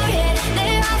head,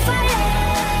 they are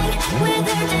fighting with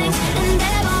their tanks and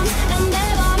their bombs and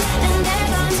their bombs and their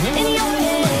guns. In your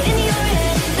head,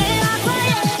 they are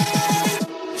fighting.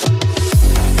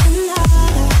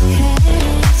 Another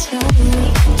head slowly,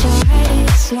 tried it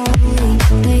slowly,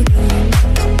 begun,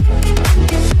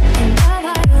 and the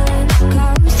violence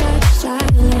caused such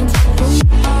silence. Who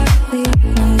are we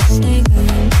mistaken?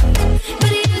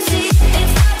 But you see,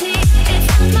 it's not me, it's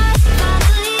not my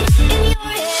family. In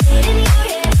your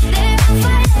head, they are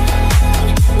fighting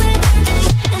with their tanks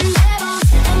and their bombs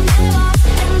and their bombs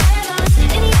and their guns.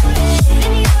 In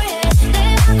your head,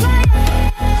 they are fighting.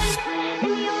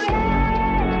 In your head,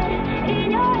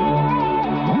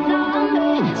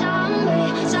 zombie.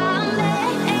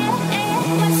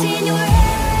 What's in your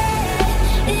head?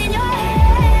 In your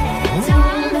head,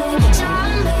 zombie.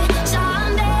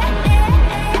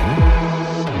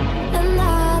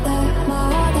 Another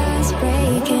mother's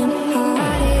breaking,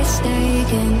 heart is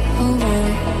taking over.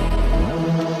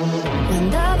 When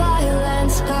the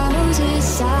violence causes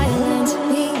silence,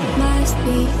 we must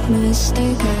be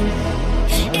mistaken.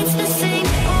 It's the same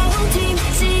old team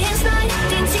since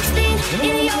 1916.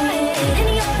 In your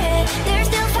head, they're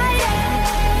still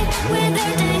fighting with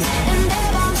their tanks and their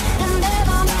bombs and their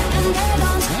bombs and their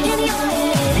guns. In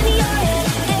your head,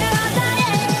 they're all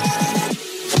dying.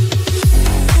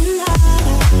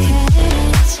 Another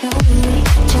head slowly,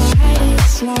 tried it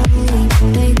slowly,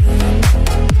 begun,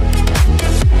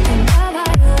 and the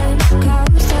violence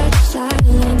caused such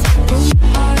silence. Who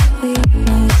are we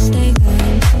mistaken?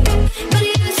 But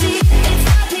you see, it's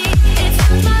not me, it's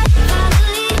not my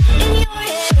family. In your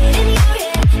head,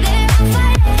 they are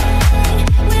fighting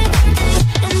with their tanks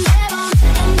and their bombs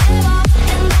and their bombs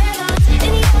and their guns.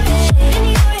 In your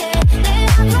head, they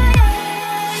are fighting.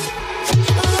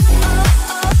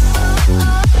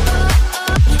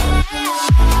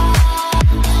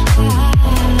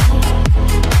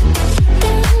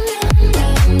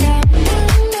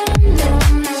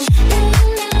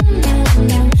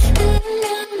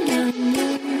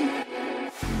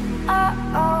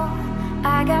 Uh-oh,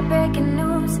 I got breaking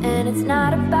news and it's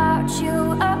not about you.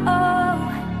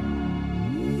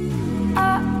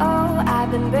 Uh-oh, I've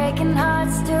been breaking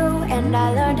hearts too, and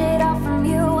I learned it all from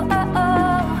you.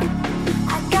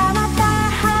 I got my thigh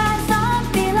highs on,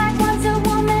 feel like once a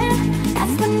woman.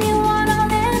 That's when you want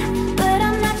all in, but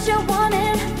I'm not your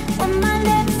woman. When my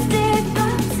lipstick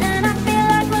pops and I feel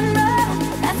like Monroe,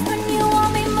 that's when you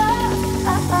want me more.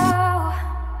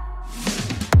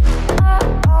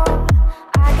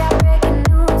 I got breaking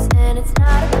news and it's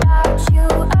not about you.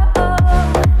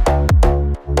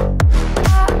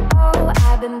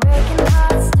 I've been breaking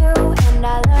hearts too, and I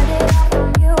learned it all from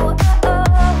you.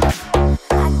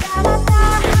 I got my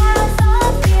thigh highs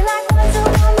on, feel like once a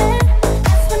woman.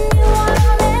 That's when you want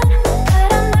all in, but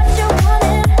I'm not your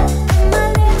woman. When my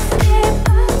lipstick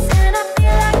pops and I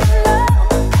feel like Monroe,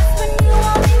 that's when you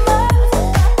want me most.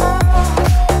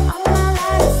 I'm not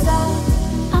like a song,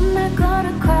 I'm not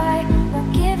gonna cry. Won't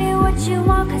give you what you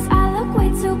want, 'cause I look way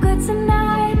too good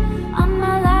tonight. I'm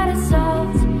not light of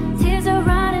salt, tears are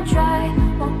running dry.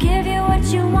 Won't give you what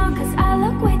you want, 'cause I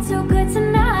look way too good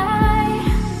tonight.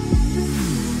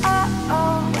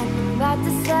 Uh-oh, when I'm about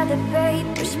to celebrate,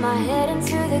 push my head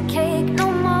into the cake no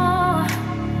more.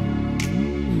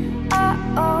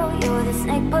 Uh-oh, you're the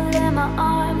snake pulling my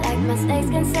arm, like my snakes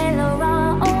can sail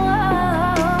around.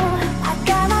 I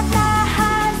got my thigh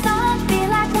highs on, feel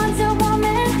like once a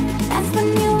woman. That's when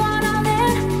you want all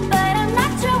in, but I'm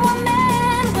not your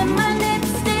woman. When my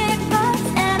lipstick pops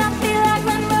and I feel like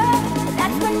Monroe,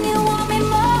 that's when you want me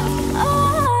more.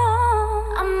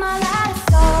 I'm all out of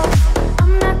soul,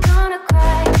 I'm not gonna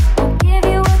cry. Won't give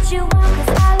you what you want,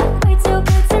 'cause I look way too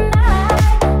good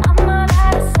tonight. I'm all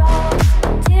out of soul,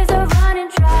 tears are running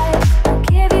dry. Won't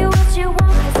give you what you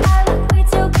want, 'cause I look way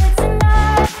too good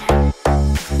tonight.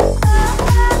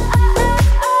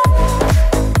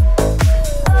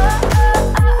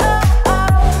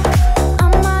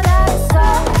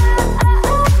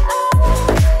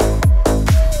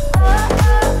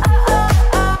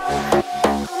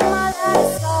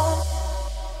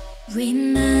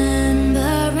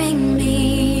 Remembering me,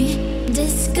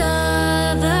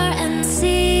 discover and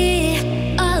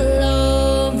see all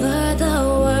over the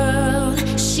world.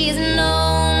 She's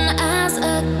known as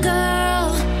a girl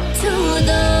to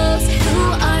those who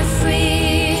are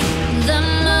free. The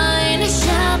mind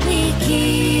shall be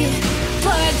key,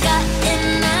 forgotten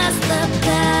as the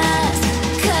past,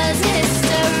 'cause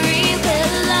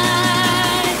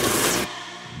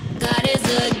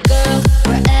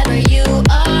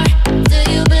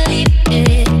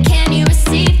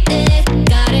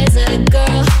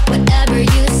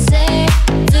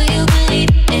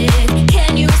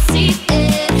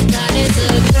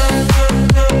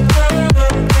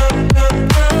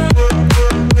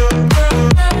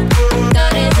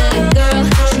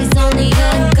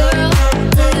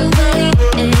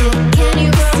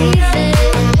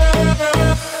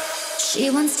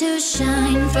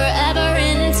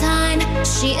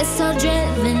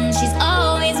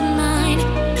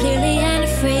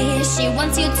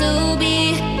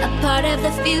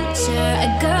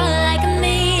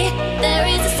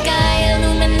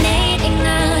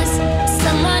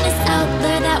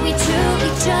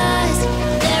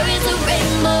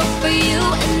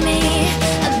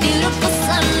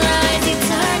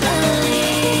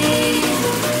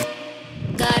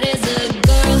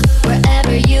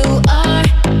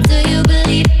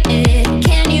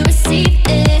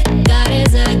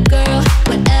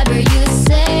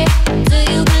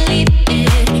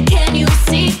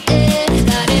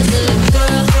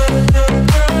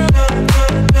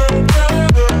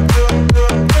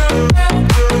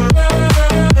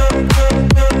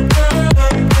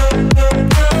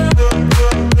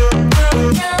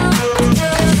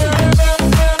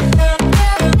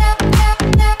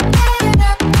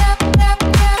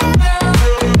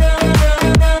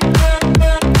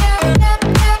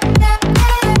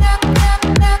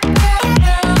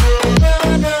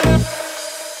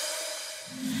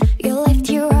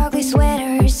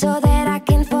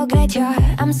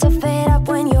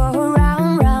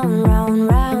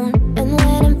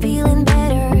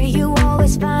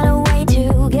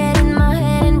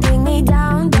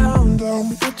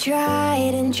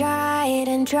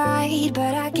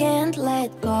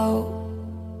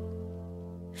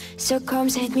So come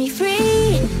set me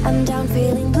free. I'm down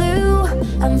feeling blue.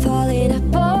 I'm falling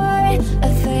apart. A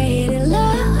faded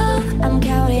love. I'm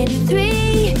counting to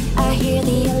 3. I hear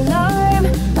the alarm.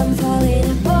 I'm falling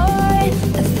apart.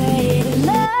 A faded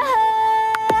love.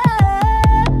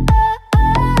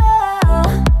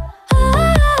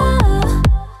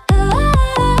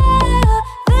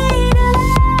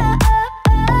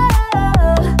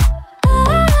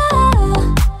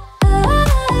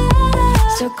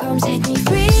 So come set me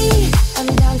free.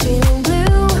 I'm down feeling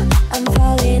blue. I'm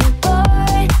falling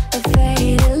apart. A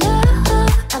faded love.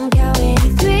 I'm counting to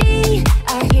 3.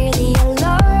 I hear the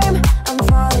alarm. I'm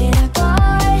falling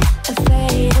apart. A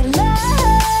faded love.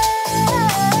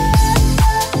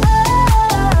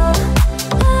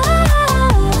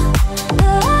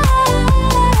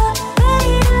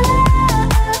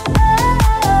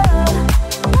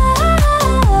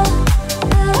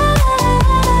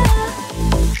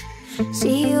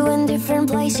 See you in different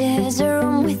places, a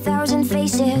room with 1,000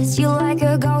 faces. You like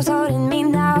a ghost holding me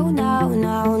now, now,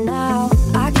 now, now.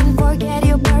 I can forget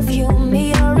your perfume,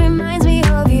 it all reminds me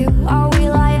of you. Or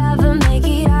will I ever make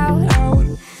it out?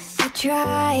 I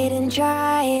tried and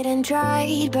tried and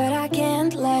tried, but I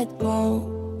can't let go.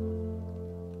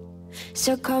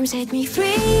 So come set me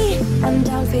free. I'm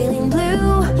down feeling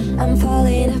blue. I'm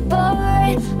falling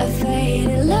apart. A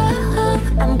faded love.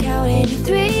 I'm counting to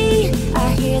 3.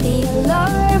 I hear the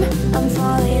alarm. I'm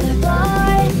falling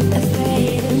apart. A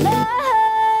faded love.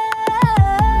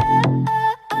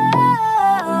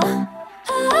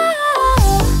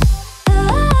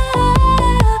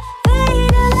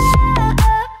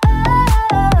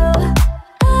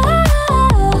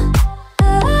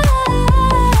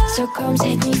 So come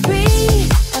set me free.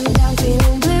 I'm down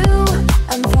feeling blue.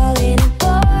 I'm falling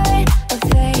apart. A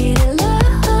faded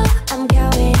love. I'm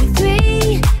counting to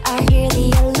 3. I hear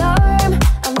the alarm.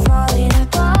 I'm falling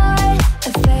apart.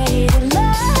 A faded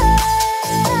love.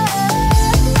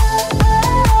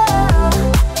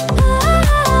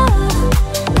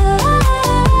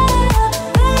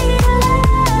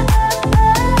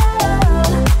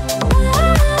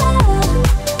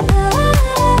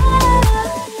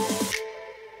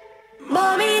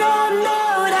 Mommy don't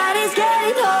know that it's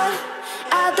getting hot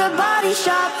at the body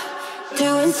shop,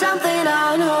 doing something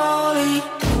unholy.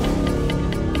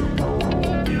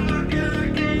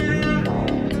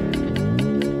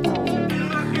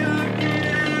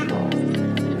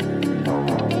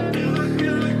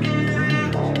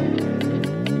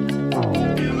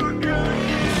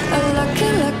 A lucky,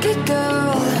 lucky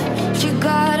girl. She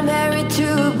got married to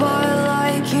a boy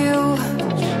like you.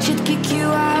 She'd kick you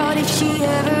out if she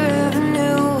ever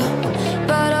knew.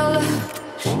 But oh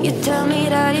look, you tell me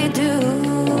that you do.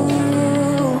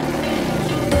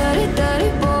 Dirty,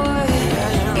 dirty boy.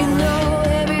 You know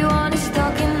everyone is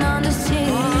talking on the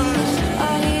scenes.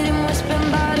 I hear them whispering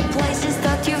about the places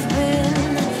that you've been.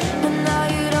 But now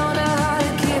you don't know how to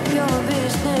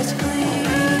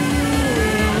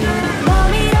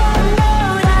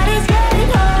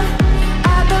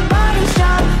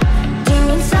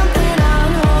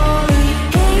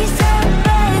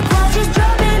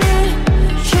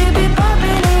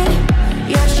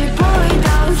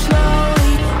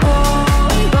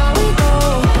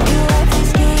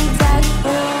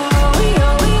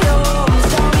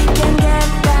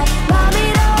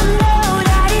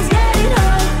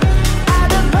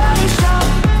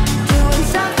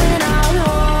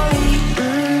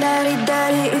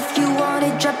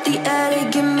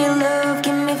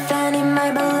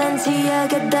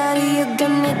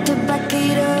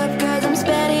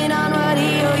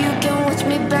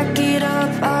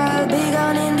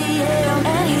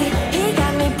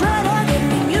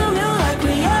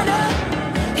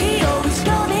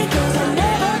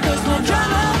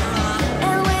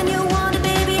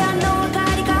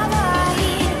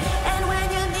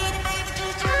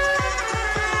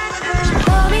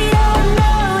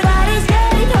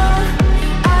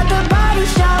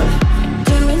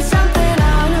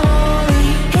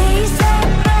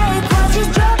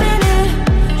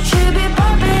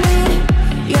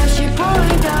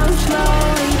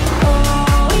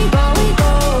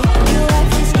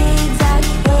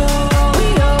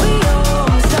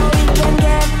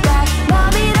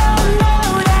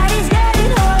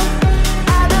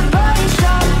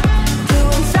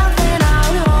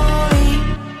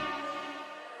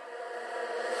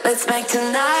Let's make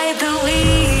tonight the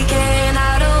weekend.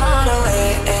 I don't wanna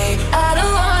wait, I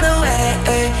don't wanna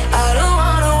wait, I don't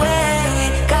wanna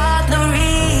wait. Got no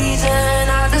reason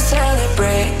not to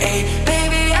celebrate,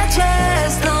 baby, I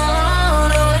just don't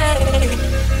wanna wait.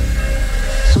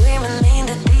 Swimming in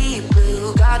the deep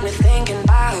blue, got me thinking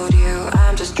about you.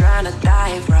 I'm just trying to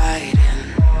dive right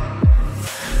in.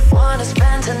 Wanna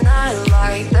spend tonight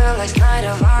like the last night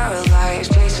of our lives,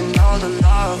 chasing all the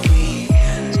love we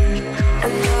end.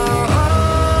 And oh,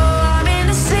 I'm in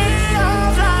a sea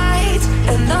of lights,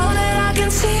 and all that I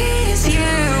can see is you.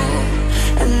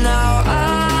 And now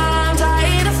I'm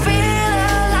dying to feel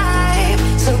alive,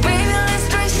 so baby, let's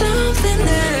try something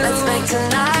new. Let's make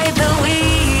tonight the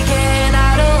weekend.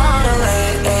 I don't wanna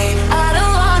wait, I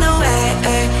don't wanna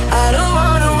wait, I don't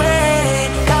wanna wait.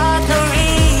 Got no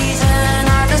reason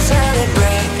not to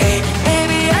celebrate,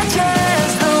 baby, I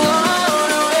just don't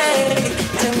wanna wait.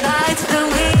 Tonight's the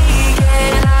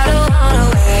weekend. I don't wanna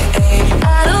wait,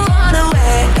 I don't wanna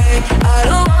wait, I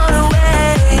don't wanna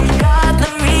wait. Got no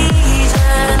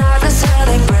reason not to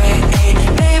celebrate,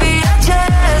 baby, I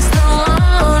just don't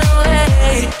wanna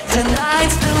wait.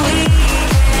 Tonight's the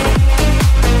weekend.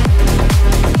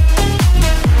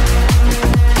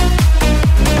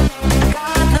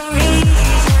 Got no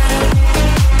reason.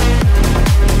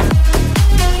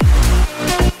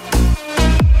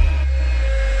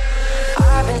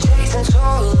 I've been chasing so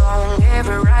long,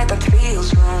 every ride that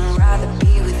feels wrong. Rather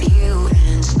be with you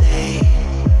and stay.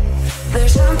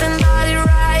 There's something about it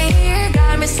right here,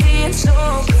 got me seeing so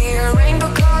clear.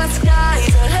 Rainbow colored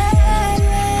skies ahead.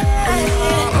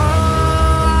 Oh,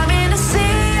 I'm in a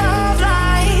sea of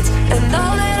lights, and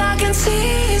all that I can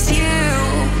see is you.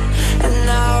 And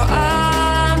now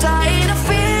I'm dying to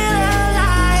feel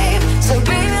alive, so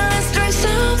baby, let's try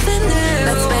something new.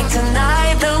 Let's make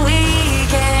tonight the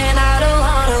weekend. I don't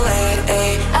wanna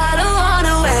wait, I don't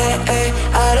wanna wait,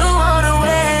 I don't wanna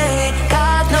wait.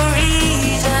 Got no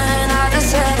reason not to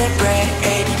celebrate,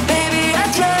 baby, I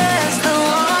just don't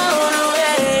wanna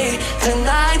wait.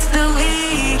 Tonight's the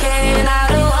weekend. I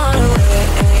don't wanna wait,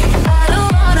 I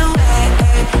don't wanna wait,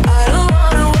 I don't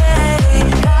wanna wait.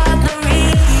 Got no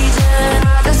reason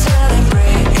not to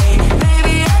celebrate,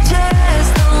 baby, I just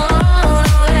don't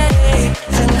wanna wait.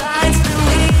 Tonight's the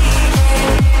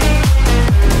weekend.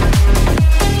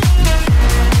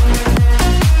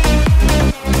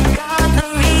 Got no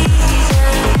reason.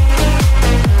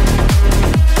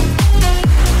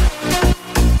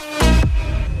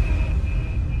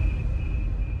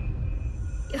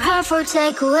 You're hard for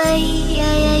takeaway,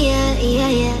 yeah, yeah, yeah, yeah,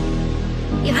 yeah.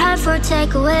 You're hard for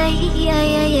takeaway, yeah,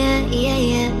 yeah, yeah, yeah,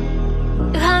 yeah.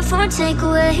 You're hard for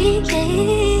takeaway, yeah,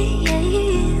 yeah,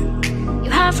 yeah.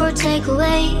 You're hard for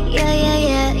takeaway, yeah, yeah,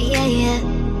 yeah, yeah, yeah.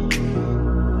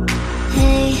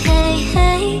 Hey, hey,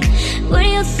 hey, where do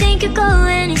you think you're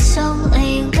going? It's so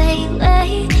late, late,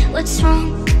 late. What's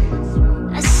wrong?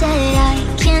 I said I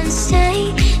can't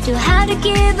stay. Do I have to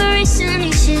give a reason?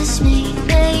 It's just me,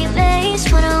 baby, it's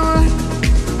what I want.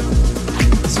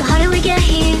 So how did we get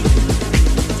here?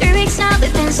 3 weeks now,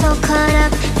 we've been so caught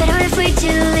up. Better if we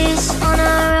do this on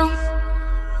our own.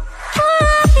 I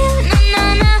love you, na na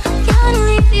na. Gotta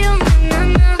leave you, na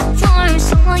na na. For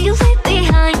someone you leave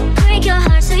behind. Break your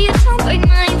heart so you don't break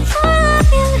mine. I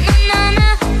love you, na na na.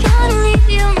 Gotta leave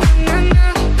you, na na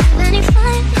na. Then you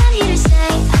find not here to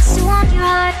say I still want your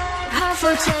heart. Your heart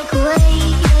for takeaway,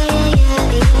 yeah, yeah, yeah,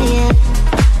 yeah, yeah.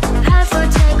 Your heart for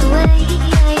takeaway,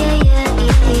 yeah, yeah, yeah,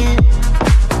 yeah, yeah.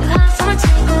 Your heart for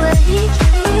takeaway, yeah,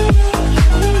 yeah, yeah,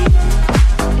 yeah.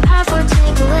 Your heart for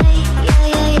takeaway, yeah,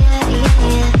 yeah, yeah, yeah,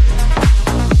 yeah.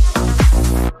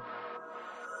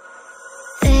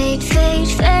 Fade,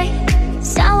 fade, fade.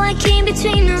 It's how I came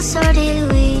between us, or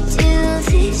did we do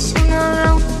this on our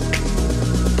own?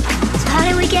 So how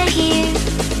did we get here?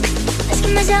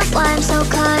 Asking myself why I'm so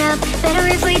caught up. Better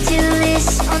if we do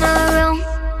this on our own.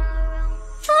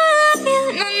 For I love you,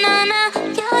 na na na.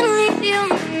 Gotta leave you,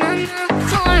 na na.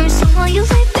 For someone you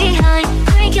leave behind.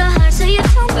 Break your heart so you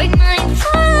don't break mine.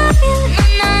 For I love you, na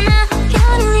na na.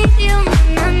 Gotta leave you,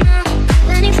 na na.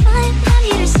 Then you find not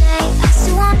here to say I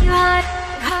still want your heart.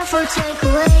 Your heart for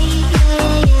takeaway, yeah,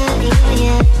 yeah, yeah, yeah,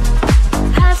 yeah.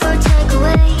 Your heart for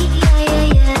takeaway, yeah, yeah,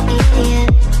 yeah, yeah, yeah.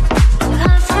 Your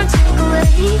heart for takeaway,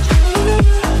 yeah, yeah, yeah,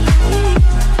 yeah.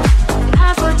 Your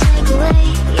heart for takeaway,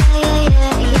 yeah, yeah,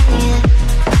 yeah, yeah, yeah.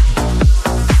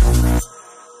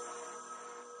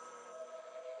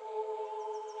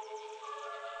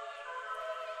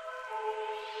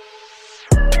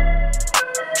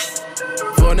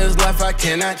 For this life I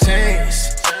cannot change.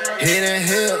 Hidden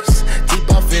hills, deep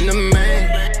off in the main.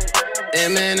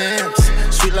 M&M's,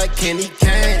 sweet like candy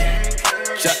cane.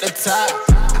 Drop the top,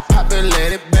 pop it,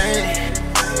 let it bang.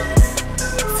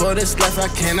 For this life I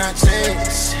cannot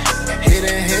change.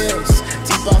 Hidden hills,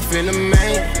 deep off in the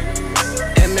main.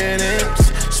 M&M's,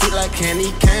 sweet like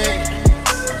candy cane.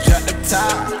 Drop the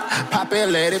top, pop it,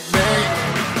 let it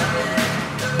bang.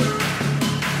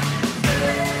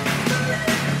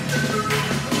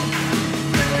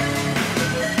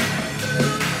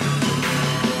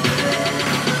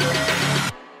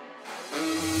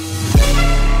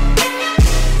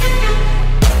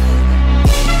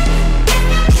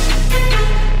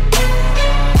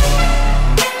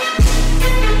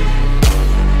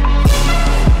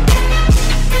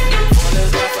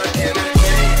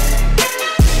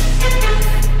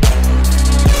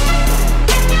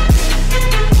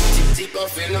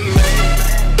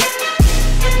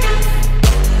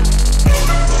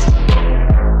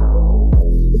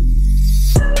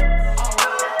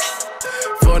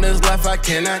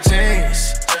 Cannot change.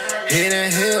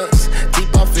 Hidden hills,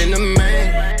 deep off in the main.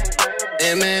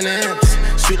 M&M's,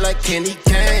 sweet like candy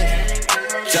cane.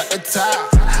 Drop the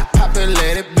top, pop it,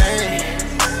 let it bang.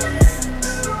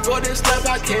 For this life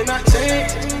I cannot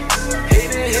change.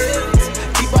 Hidden hills,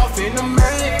 deep off in the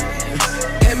main.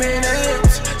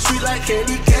 M&M's, sweet like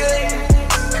candy cane.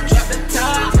 Drop the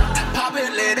top, pop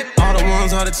it, let it bang. All the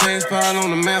ones, all the chains piled on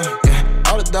the mantle.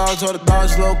 Yeah. All the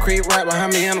dogs, low creep right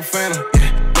behind me in the phantom. Yeah.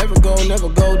 Never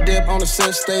go dip on the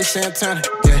set, stay Santana.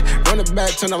 Yeah, run it back,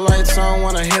 turn the lights on,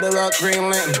 wanna hit it up, Green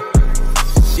Lantern.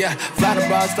 Yeah, fly the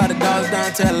bras, fly the dogs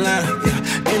down to Atlanta.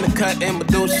 Yeah, in the cut, in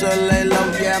Medusa, lay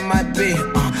low, yeah, I might be.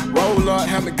 Roll up,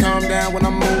 have me calm down when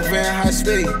I'm moving high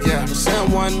speed. Yeah,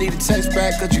 send one, need a text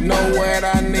back, cause you know what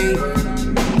I need.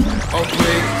 Oh,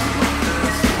 please,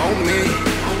 on me,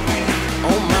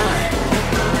 on mine.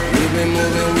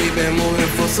 We've been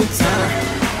moving for some time.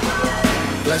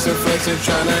 Flexing,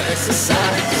 tryna exercise.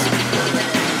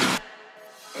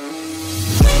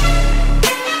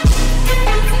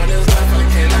 For this life I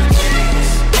cannot change.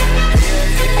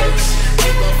 Yeah,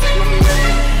 keep up in the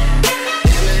main.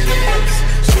 M&M's,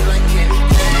 sweet like candy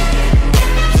cane.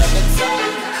 Drop the top,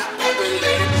 pop it,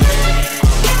 let it bang.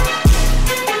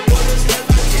 For this life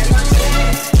I cannot change.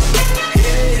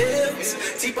 Yeah,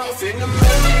 keep up in the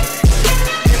main.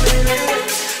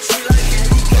 M&M's, sweet like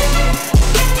candy cane.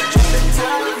 Drop the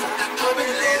top.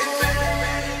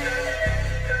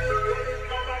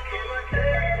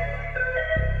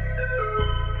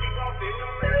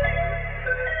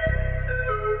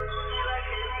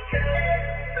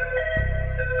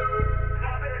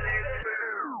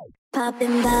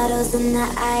 Popping bottles in the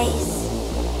ice,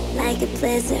 like a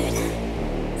blizzard.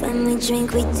 When we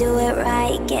drink, we do it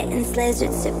right. Getting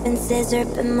slizzard, sipping scissor.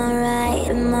 Am I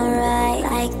right?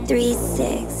 Like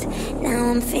 3-6.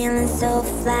 Now I'm feeling so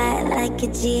flat, like a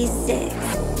G6.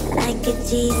 Like a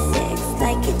G6,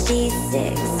 like a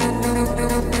G6.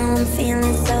 Now I'm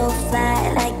feeling so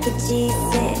flat, like a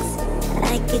G6.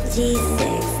 Like a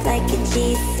G6, like a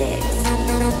G6.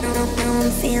 Now I'm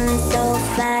feeling so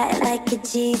flat, like a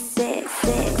G6,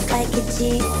 like a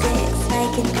G6,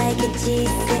 like a G6,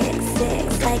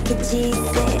 like a G6, like a G6,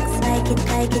 like a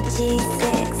G6,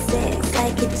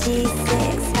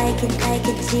 like a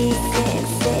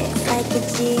G6, like a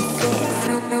G6.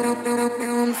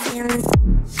 Now I'm feeling.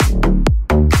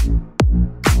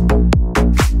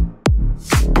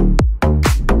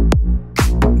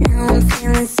 Now I'm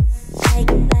feeling.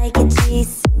 Like a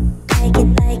G's, like a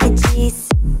G's,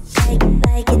 like a G6,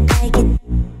 like a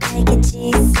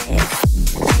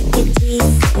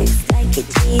G6, like a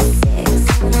G6.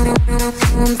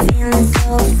 I'm feeling so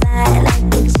flat,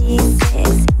 like a G6,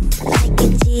 like a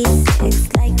G6,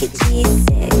 like a G6.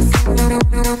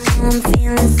 I'm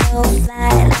feeling so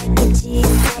flat, like a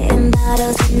G6. And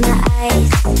bottles in the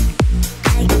ice,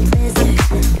 like a blizzard.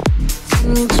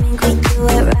 When we drink, we do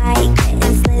it right,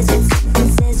 getting slizzard, sipping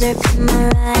scissor. Am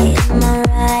I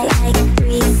right? Like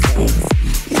 3-6.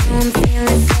 Now I'm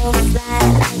feeling so flat,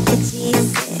 like a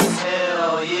G6.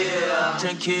 Hell yeah.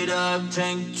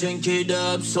 Drink it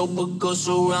up. Sober girls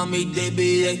around me, they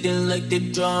be acting like they're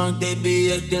drunk. Acting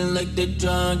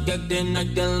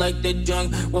like they're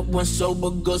drunk. When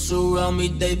sober girls around me,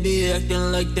 they be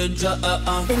acting like they're drunk.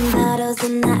 Been bottles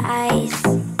in the ice,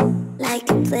 like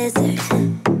a blizzard.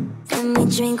 When we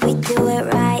drink, we do it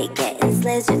right. Getting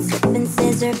slizzard, sipping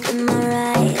scissor. Am I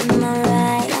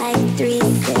right? Like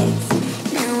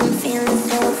 3-6. Now I'm feeling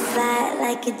so flat,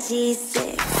 like a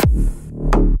G6.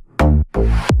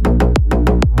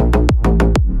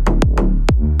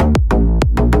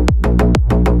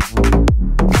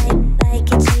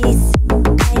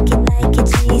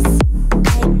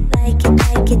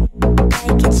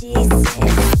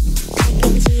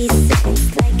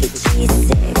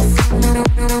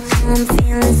 I'm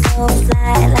feeling so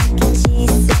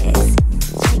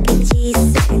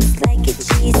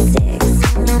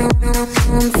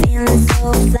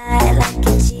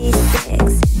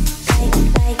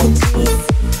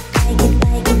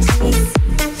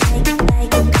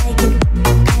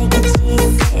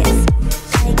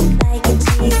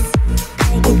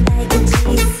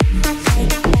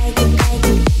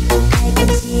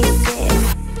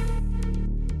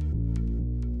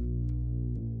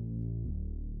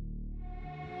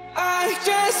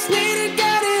just need to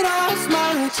get it off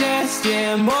my chest.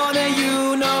 Yeah, more than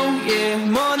you know, yeah,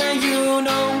 more than you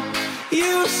know.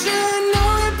 You should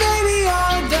know it, baby,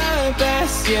 you're the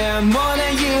best. Yeah, more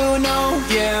than you know,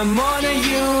 yeah, more than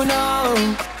you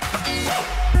know.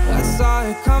 I saw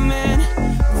it coming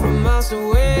from miles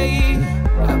away.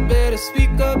 I better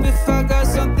speak up if I got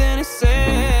something to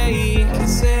say.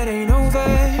 'Cause it ain't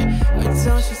over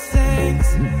until she sings.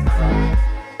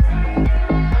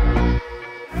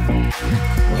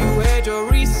 You had your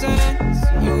reasons,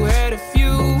 you had a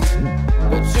few,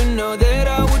 but you know that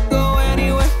I would go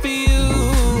anywhere for you.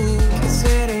 'Cause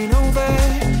it ain't over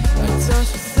until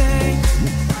she sings.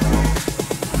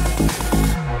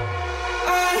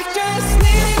 I just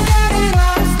need to get it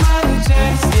off my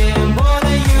chest. Yeah, more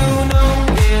than you know,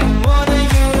 yeah, more than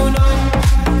you know.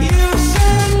 You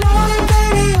should know it,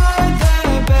 baby, you're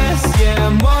the best. Yeah,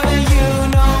 more than you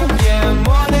know, yeah,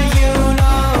 more than you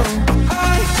know.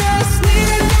 I just need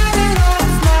to get it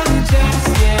off my chest.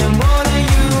 Yeah, more than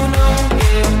you know,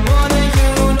 yeah, more than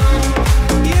you know.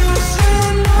 You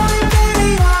should know it, baby,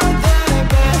 you're the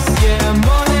best. Yeah,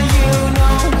 more than you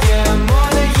know, yeah,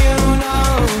 more than you know.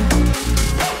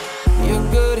 Your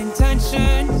good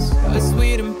intentions are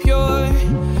sweet and pure,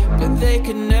 but they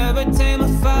could never tame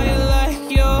a fire like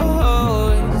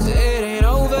yours. It ain't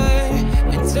over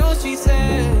until she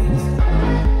says,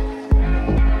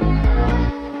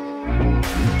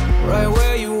 right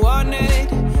where you want it,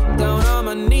 down on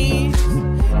my knees.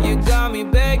 You got me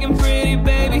begging, pretty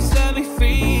baby, set me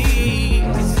free.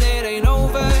 'Cause it ain't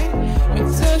over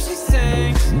until she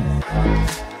sings.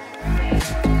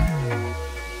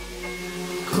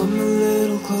 Come a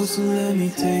little closer, let me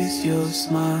taste your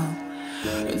smile.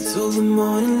 Until the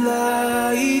morning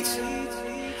light,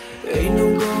 ain't no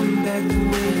going back the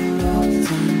way you look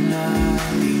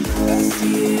tonight. I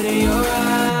see it in your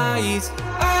eyes.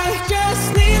 I just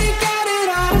need to get it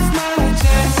off my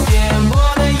chest. Yeah,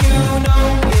 more than you know,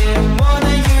 yeah, more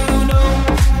than you know.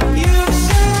 You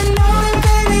should know it,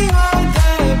 baby, you're the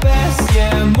best.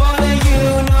 Yeah, more than you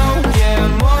know, yeah,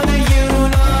 more than you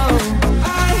know.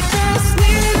 I just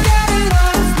need to get it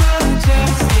off my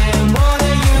chest. Yeah, more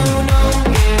than you know,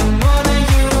 yeah, more than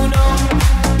you know.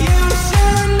 You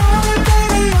should know it,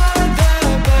 baby, you're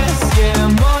the best. Yeah,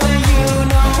 more than you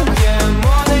know, yeah,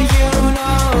 more than you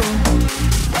know.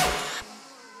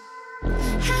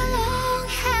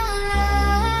 How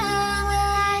long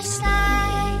will I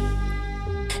stay?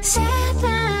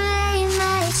 Separate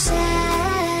myself.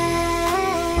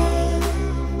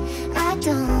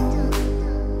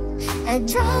 I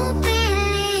don't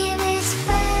believe it's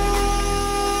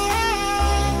fake.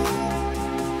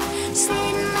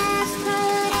 Slit my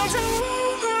foot as I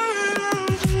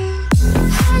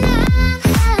How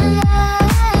long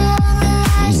will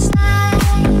I stay?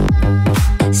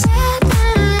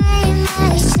 Separate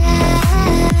myself.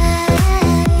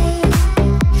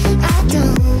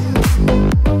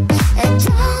 I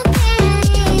don't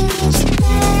believe it's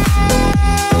fake.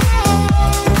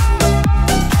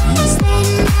 Slit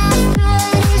my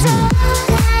foot is all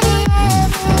I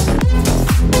ever.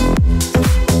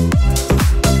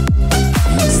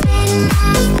 Slit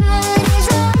my foot is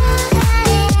all I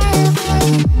ever.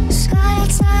 Sky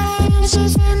exciting,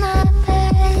 she's in my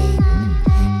bed.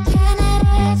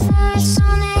 Candidate for a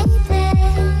soulmate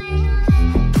bed.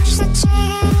 Push the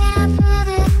trigger and I pull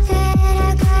the pin.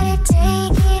 I gotta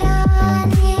take it on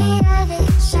the other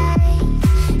side.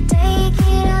 Take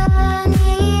it on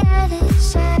the other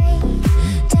side.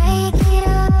 Take it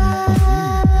on.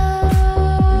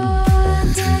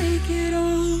 Take it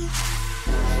on.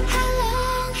 How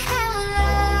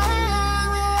long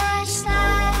will I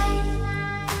stay?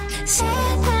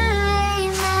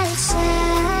 Separate myself.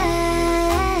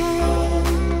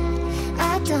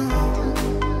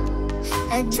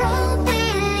 I don't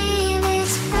believe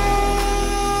it's fake.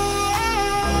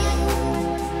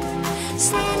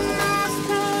 Slit my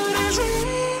throat as I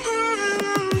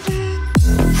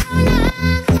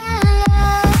How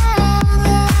long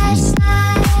will I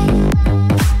stay?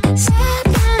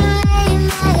 Separate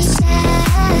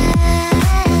myself.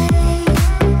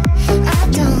 I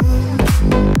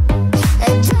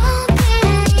don't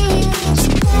believe it's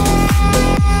fake.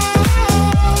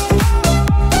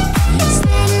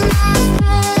 Slit my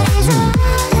throat as I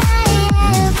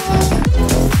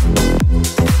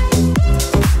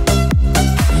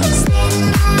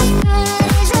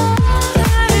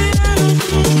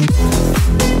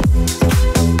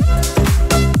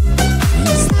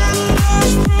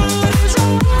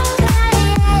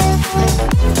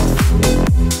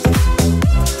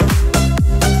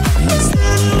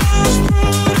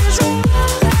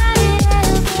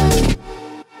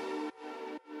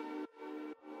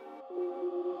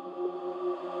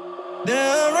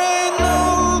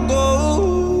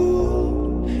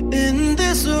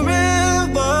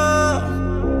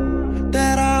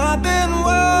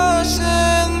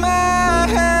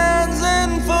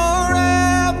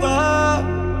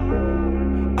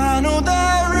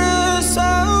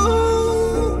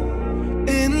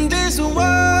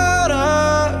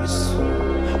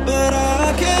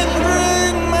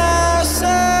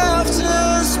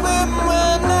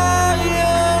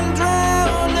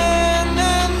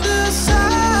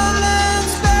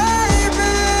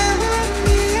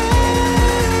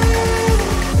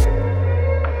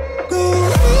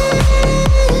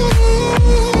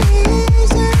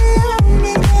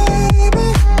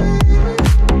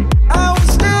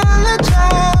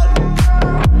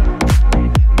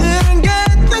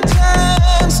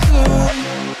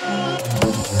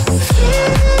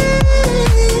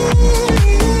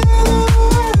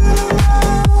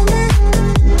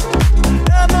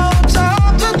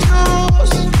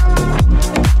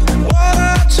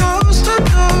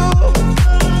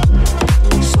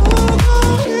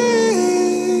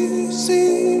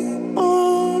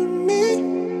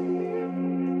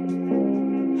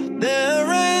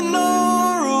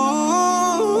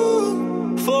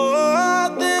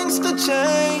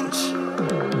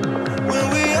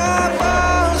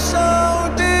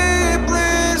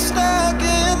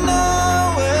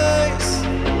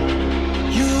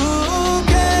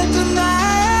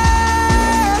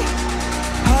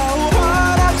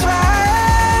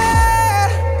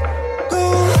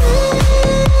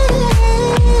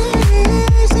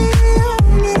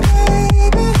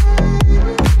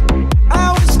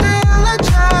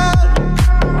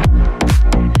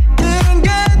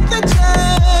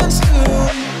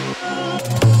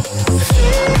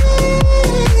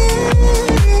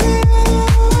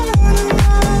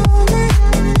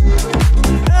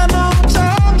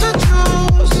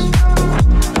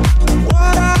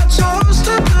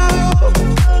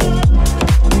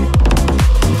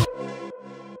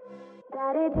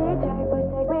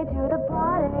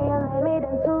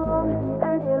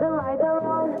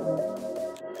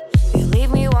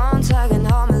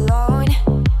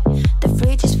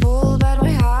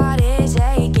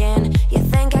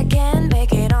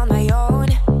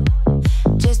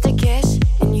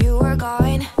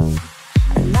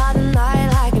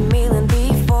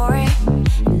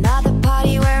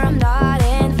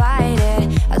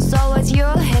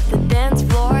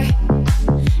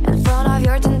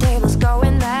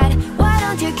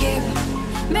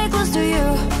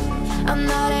I'm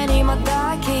not anymore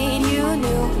that kid you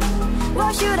knew.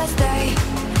 Why should I stay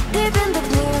deep in the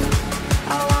blue?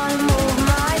 I wanna move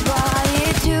my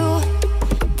body too.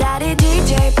 Daddy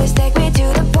DJ, please take me to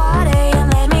the party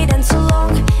and let me dance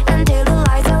along until the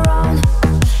lights are on.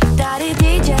 Daddy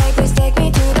DJ, please take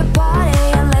me to the party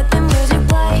and let the music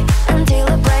play until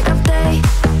the break of day.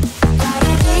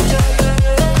 Daddy DJ,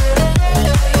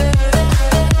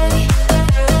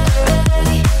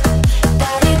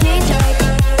 Daddy DJ,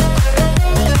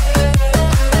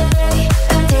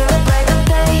 until the break of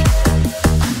day.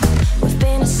 We've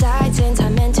been aside since I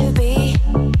meant to be.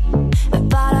 A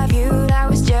part of you that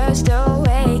was just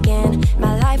awakened.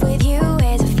 My life with you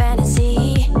is a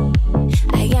fantasy.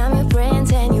 I am your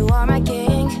prince and you are my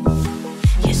king.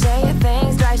 You say your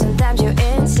things drive, sometimes you're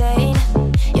insane.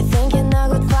 You think you're a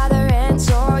good father and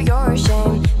so you're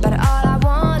ashamed. But all I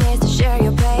want is to share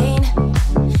your pain.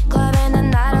 Clubbing the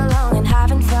night alone and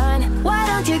having fun. Why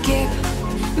don't you keep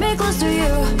me close to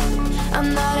you?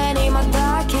 I'm not anymore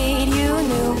that kid you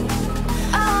knew.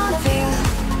 I wanna feel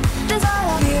this all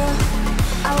of you.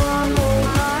 I wanna move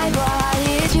my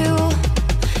body too.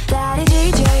 Daddy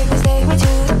DJ, please take me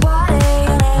to the party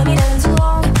and let me dance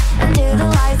along until the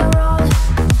lights are on.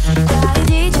 Daddy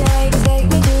DJ, please take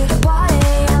me to the party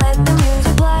and let the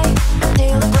music play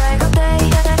until the break of day.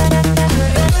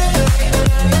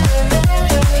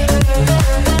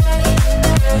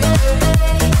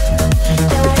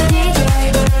 Daddy DJ,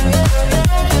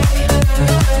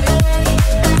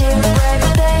 until the break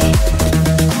of day.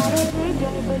 Daddy DJ,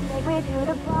 please take me to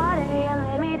the party and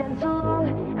let me dance along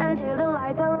until the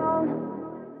lights are on.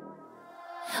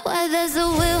 Why there's a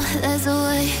will, there's a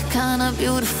way, kinda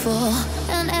beautiful.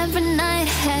 And every night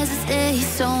has its day,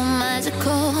 so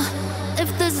magical. If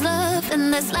there's love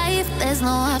and there's life, there's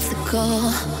no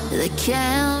obstacle that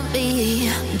can't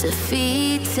be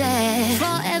defeated.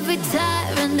 For every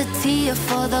tyrant, a tear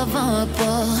for the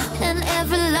vulnerable. And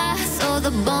every loss, all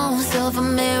the bones of a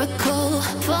miracle.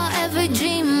 For every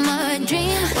dreamer, a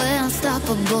dream, we're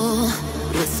unstoppable.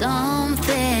 With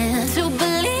something to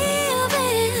believe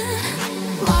in.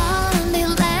 Monday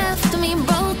left me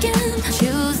broken.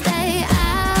 Tuesday I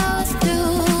was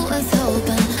through with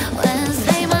open.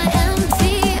 Wednesday my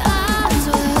empty arms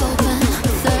were open.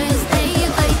 Thursday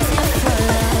waiting for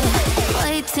love,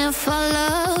 waiting for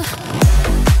love.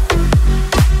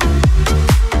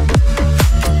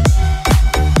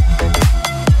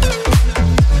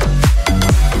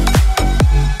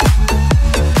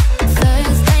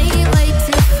 Thursday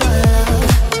waiting for love,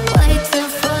 waiting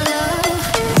for love.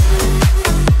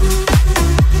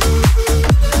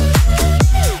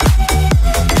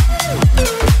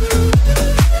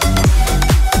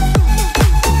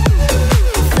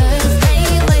 Thursday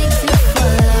waiting for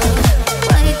love,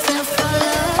 waiting for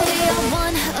love. You're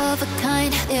one of a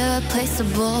kind,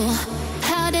 irreplaceable.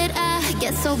 How did I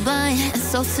get so blind and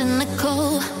so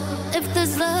cynical? If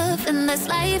there's love and there's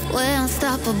life, we're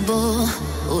unstoppable.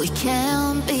 We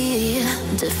can't be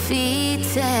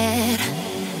defeated.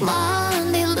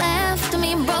 Monday left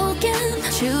me broken.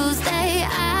 Tuesday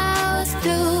I was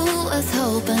through with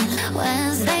hoping.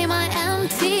 Wednesday my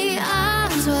empty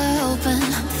arms were open.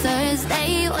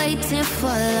 Thursday waiting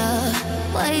for love,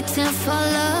 waiting for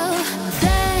love.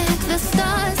 Thank the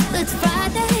stars, it's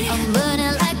Friday. I'm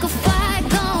burning like a fire,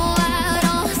 go out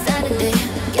on Saturday.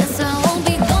 Guess I won't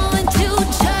be going to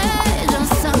church on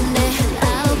Sunday.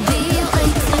 I'll be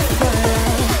waiting for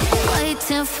love,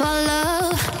 waiting for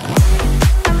love.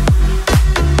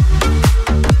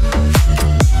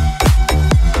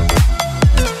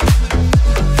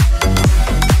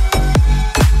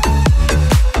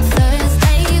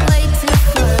 Thursday waiting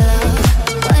for love,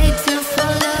 waiting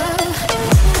for love.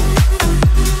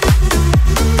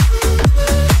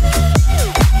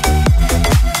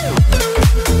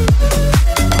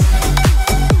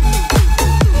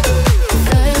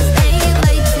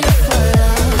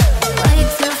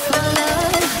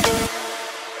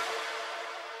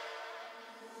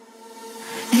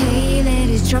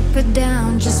 drop it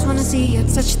down. Just wanna see you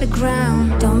touch the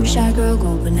ground. Don't be shy, girl,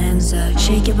 go bonanza.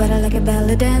 Shake your body like a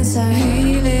ballet dancer.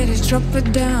 Hey ladies, drop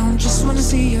it down. Just wanna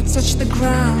see you touch the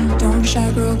ground. Don't be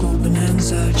shy, girl, go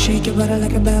bonanza. Shake your body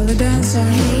like a ballet dancer.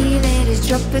 Hey ladies,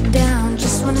 drop it down.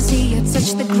 Just wanna see you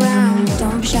touch the ground.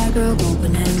 Don't be shy, girl, go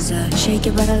bonanza. Shake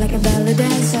your body like a ballet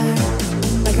dancer.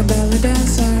 Like a ballet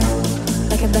dancer.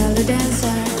 Like a ballet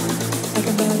dancer. Like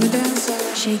a ballet dancer.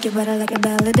 Shake your body like a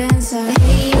ballet dancer.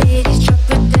 Hey ladies, drop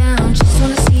it down. Just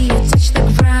wanna see you touch the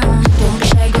ground. Don't be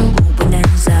shy, girl, go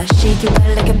bonanza. Shake your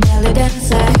body like a ballet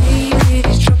dancer. Hey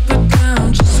ladies, drop it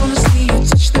down. Just wanna see you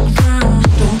touch the ground.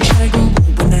 Don't be shy, girl, go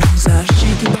bonanza.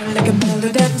 Shake your body like a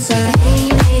ballet dancer. Hey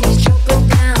ladies, drop it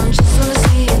down. Just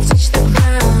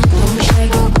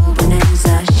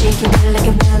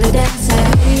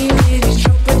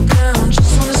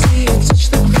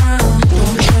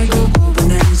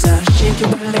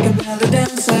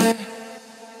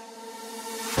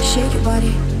Shake your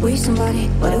body, with somebody.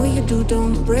 Whatever you do,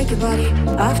 don't break your body.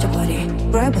 After party,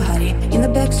 grab a hottie in the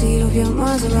backseat of your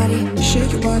Maserati.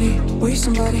 Shake your body, with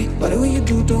somebody. Whatever you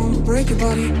do, don't break your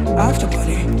body. After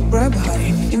party, grab a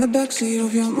hottie in the backseat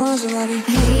of your Maserati.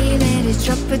 Hey ladies,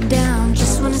 drop it down.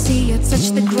 Just wanna see you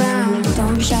touch the ground.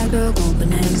 Don't be shy, girl, go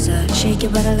bonanza. Shake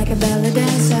your body like a belly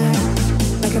dancer,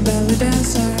 like a belly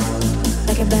dancer,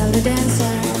 like a belly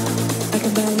dancer, like a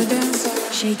belly dancer.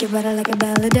 Shake your body like a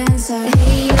belly dancer.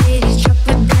 Hey ladies, drop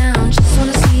it down. Just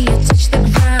wanna see you touch the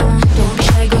ground. Don't be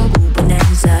shy, go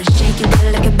bonanza. Shake your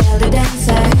body like a belly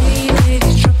dancer. Hey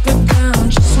ladies, drop it down.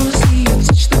 Just wanna see you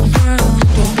touch the ground.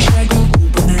 Don't be shy, go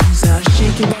bonanza.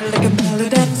 Shake your body like a belly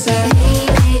dancer. Hey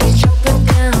ladies, drop it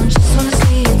down. Just wanna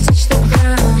see you touch the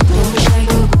ground. Don't be shy,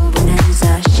 go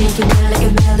bonanza. Shake your body like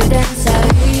a belly dancer.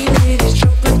 Hey ladies,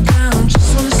 drop it down. Just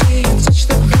wanna see you touch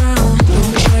the ground. Don't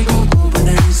be shy, go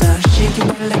bonanza. Shake your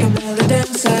body like a belly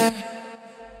dancer.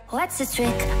 What's the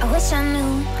trick? I wish I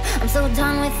knew. I'm so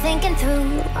done with thinking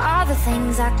through all the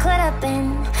things I could have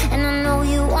been, and I know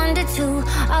you wonder too.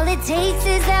 All it takes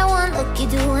is that one look you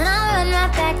do, and I'll run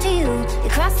right back to you. You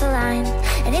cross the line,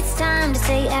 and it's time to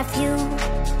say F you.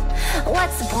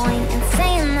 What's the point in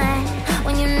saying that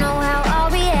when you know how I'll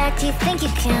react? You think you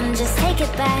can just take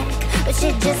it back, but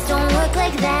shit just don't work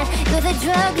like that. You're the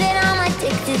drug that I'm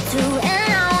addicted to,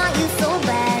 and I want you so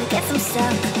bad. Guess I'm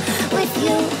stuck with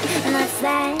you, and that's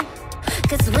that.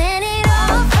 Cause when it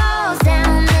all falls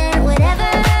down, then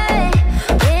whatever.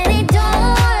 When it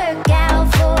don't work out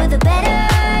for the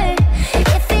better,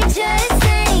 if it just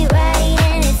ain't right,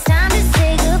 and it's time to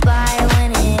say goodbye.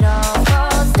 When it all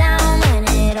falls down, when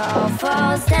it all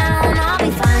falls down, I'll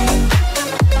be fine.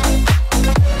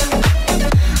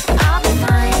 I'll be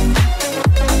fine.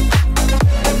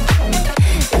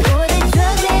 You're the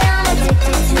drug that I'm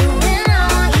addicted to, and I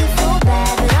want you so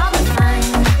bad, but I'll be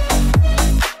fine.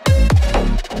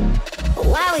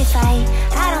 Why we fight,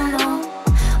 I don't know.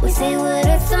 We say what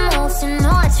hurts the most, and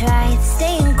know I tried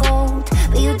staying cold,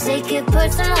 but you take it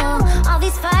personal. All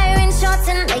these firing shots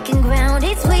and making ground,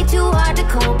 it's way too hard to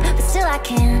cope, but still I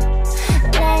can't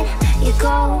let you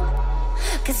go.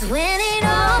 Cause when it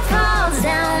all falls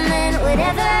down, then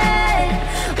whatever.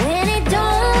 When it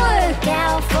don't work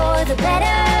out for the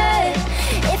better,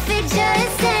 if it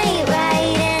just ain't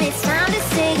right, and it's time to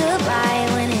say goodbye.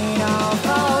 When it all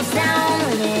falls down,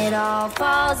 when it all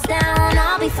falls down,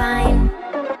 I'll be fine.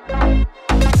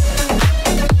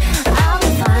 I'll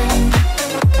be fine.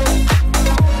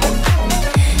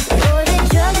 You're the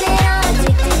drug that I'm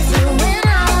addicted to, and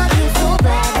I want you so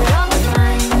bad, but I'll be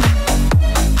fine.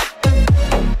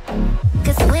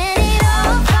 Cause when it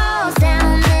all falls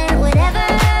down, then whatever.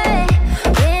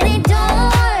 When it don't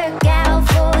work out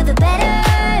for the better,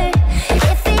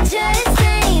 if it just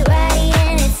ain't right,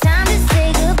 and it's time to say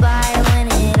goodbye. When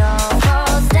it all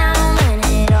falls down, when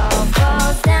it all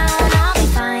falls down, I'll be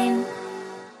fine.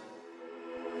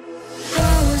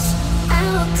 I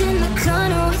walked in the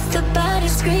corner with the body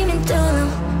screaming dolo.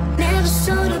 Never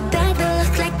sold a bag that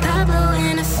looked like Pablo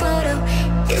in a photo.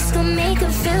 This gon' make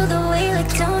him feel the way like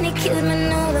Tony killed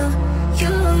Manolo. You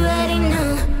already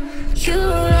know, you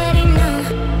already know.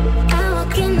 I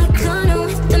walk in the corner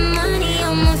with the money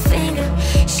on my finger.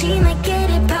 She might get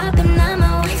it poppin', I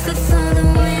might wait for the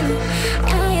winner. I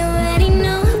already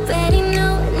know,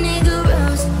 nigga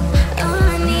rose. All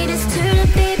I need is turn up,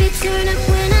 baby, turn up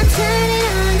when I turn it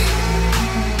on.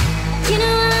 You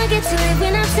know I get to it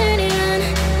when I turn it on.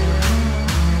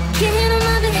 Can't handle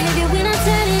my behavior when I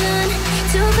turn it on.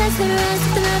 Too fast for the rest,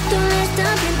 the left don't last,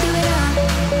 I've been through it all.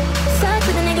 Fuck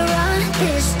with a nigga raw,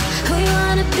 this who you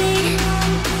wanna be.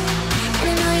 And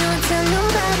I know you won't tell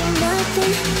nobody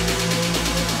nothing.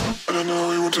 And I know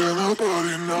you won't tell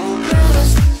nobody no.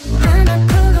 Rose, I'm not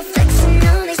cool or flexing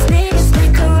on these niggas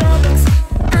like aerobics.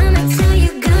 I'ma tell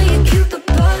you, girl, you're cute but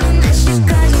ballin', that's just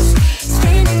gorgeous.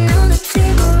 Standing on the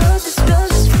table, roses,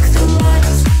 roses, fuck the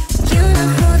waters. You know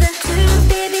who the turn up,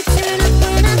 baby, turn up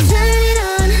when I turn it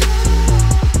on.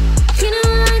 You know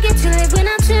I get to it when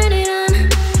I turn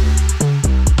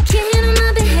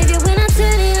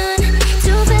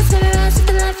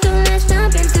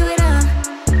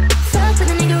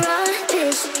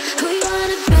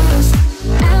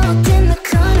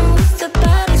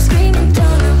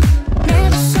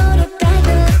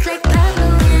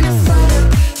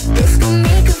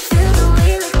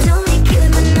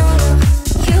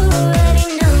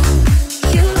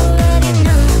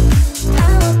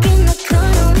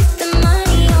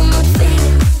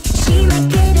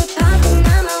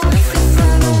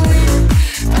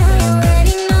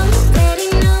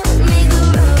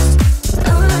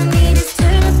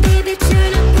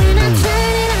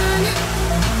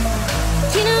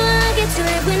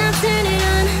it when I turn it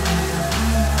on.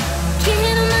 Can't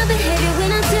handle my behavior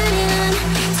when I turn it on.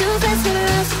 Too fast for the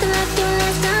rush, the life don't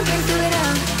last. I've been through it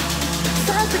all.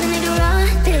 Fuck with a nigga raw,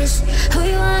 bitch. Who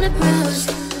you wanna bruise?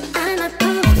 I'm not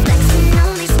cool, flexing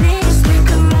on these niggas like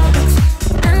a robot.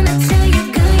 I'ma tell you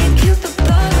good, you're cute, but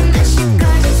boring, that shit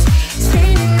gorgeous.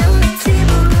 Standing on the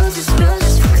table, roses,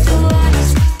 roses, fuck the waters.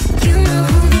 You know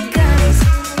who the god is,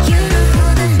 you know who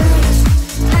the Lord is.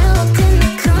 I walked in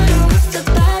the corner with the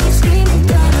body screaming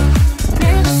Dodo.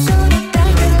 Never showed it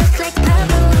back, I look like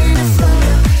Pablo in a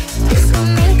photo. This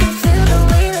gon' make him feel the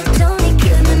way like Tony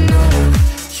killed Manolo.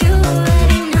 You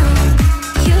already know,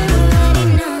 you already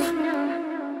know.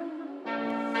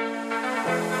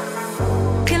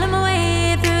 Killing my way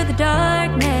through the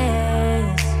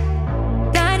darkness,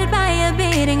 guided by a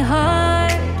beating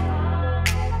heart.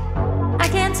 I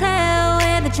can't tell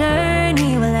where the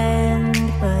journey will end,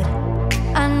 but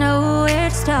I know where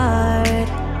to start.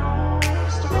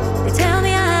 They tell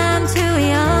me I'm too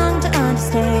young to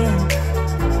understand.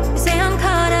 They say I'm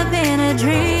caught up in a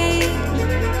dream.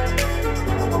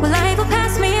 Well, life will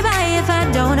pass me by if I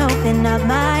don't open up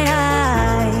my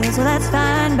eyes. Well, that's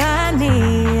fine by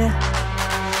me.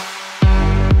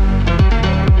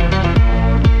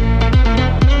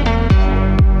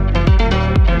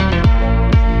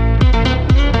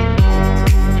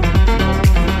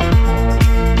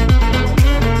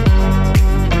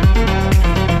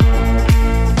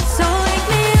 So wake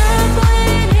me up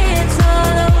when it's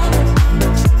all over,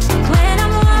 when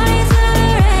I'm wiser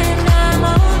and I'm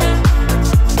older.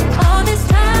 All this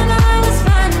time I was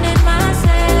finding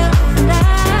myself, and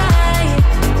I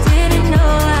didn't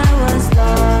know I was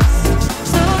lost.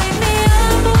 So wake me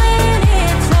up when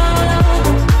it's all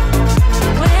over,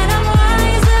 when I'm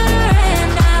wiser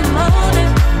and I'm older.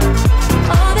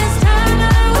 All this time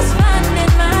I was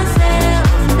finding myself,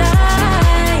 and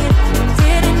I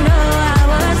didn't know I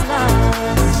was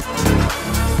lost.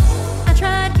 I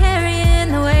tried carrying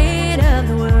the weight of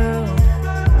the world,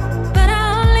 but I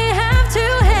only have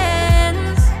two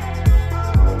hands.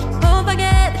 Hope I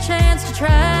get the chance to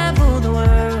travel the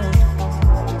world,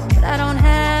 but I don't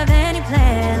have any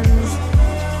plans.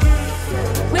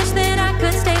 Wish that I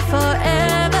could stay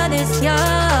forever this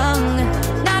young,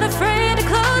 not afraid to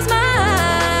close my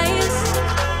eyes.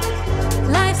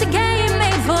 Life's a game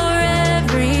made for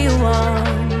everyone,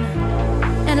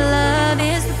 and love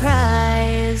is the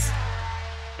prize.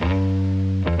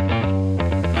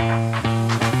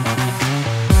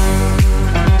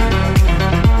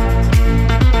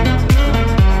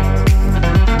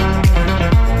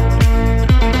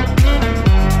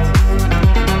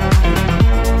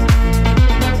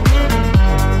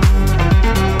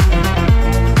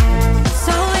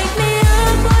 So wake me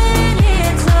up when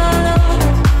it's all over,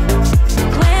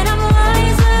 when I'm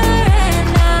wiser and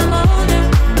I'm older.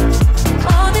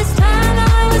 All this time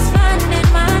I was finding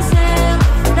myself,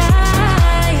 and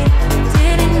I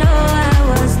didn't know I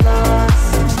was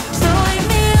lost. So wake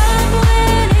me up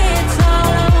when it's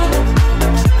all over,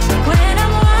 when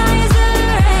I'm wiser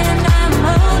and I'm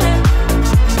older.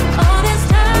 All this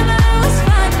time I was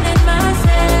finding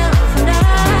myself, and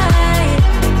I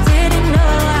didn't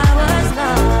know I was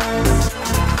lost.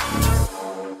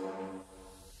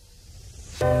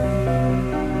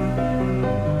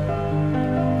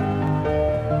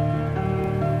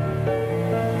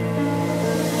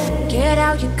 Get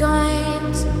out your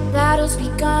guns, battle's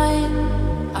begun.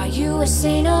 Are you a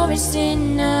saint or a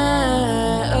sinner?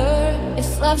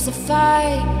 If love's a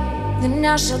fight, then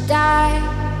I shall die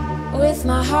with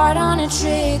my heart on a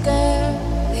trigger.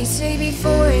 They say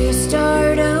before you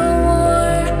start a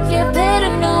war, you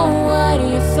better know what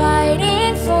you're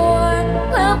fighting for.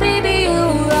 Well, baby,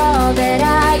 you're all that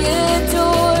I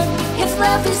adore. If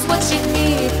love is what you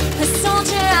need, a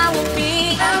soldier I will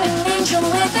be. I'm an angel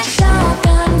with a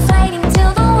shotgun, fighting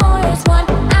till the war is won.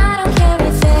 I don't care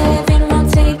if heaven won't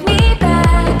take me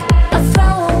back. I'll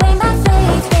throw away my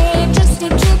faith, babe, just to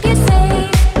keep you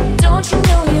safe. Don't you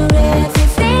know you're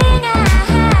everything I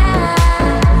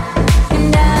have?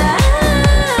 And I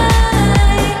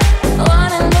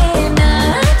wanna live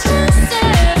not just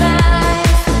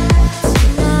survive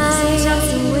tonight. Sometimes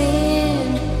to win,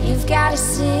 you've gotta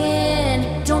sin.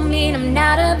 Don't mean I'm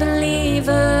not a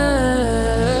believer.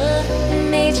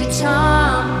 Major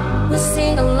Tom will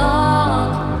sing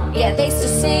along. Yeah, they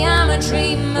still say I'm a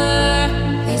dreamer.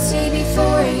 They say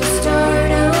before you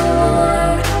start a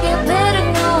war, you better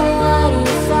know what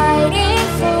you're fighting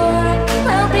for.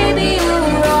 Well, baby,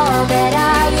 you're all that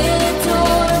I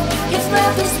adore. If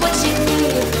love is what you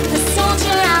need, the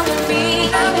soldier I will be.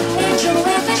 I'm an angel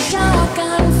with a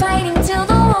shotgun, fighting till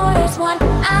the war is won.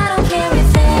 I don't care if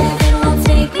heaven won't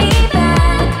take me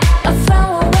back. I'll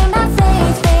throw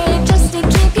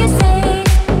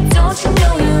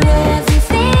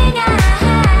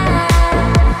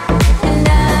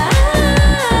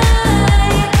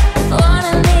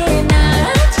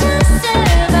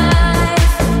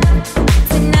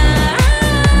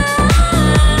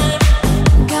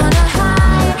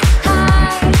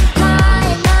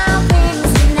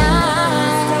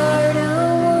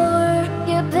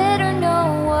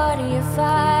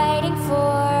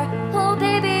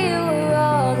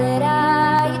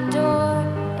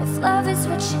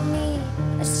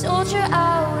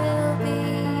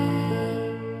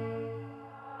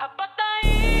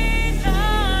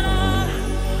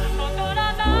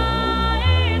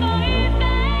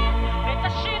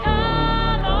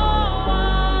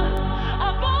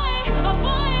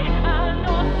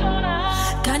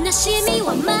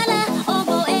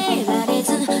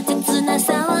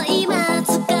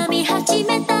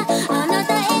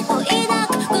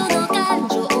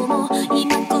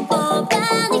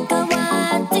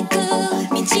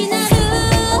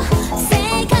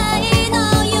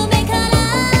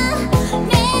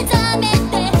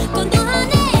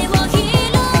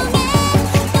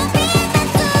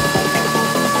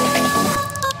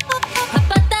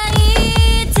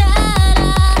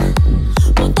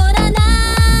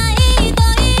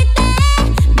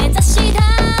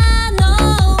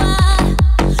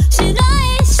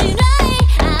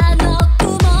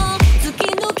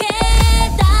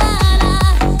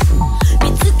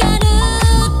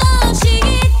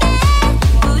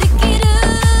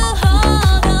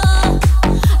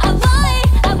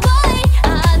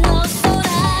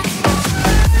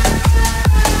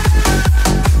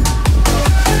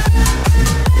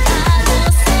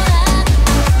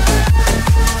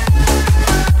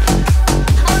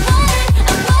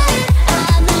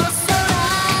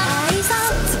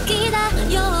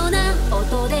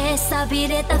び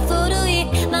れた古い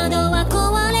窓は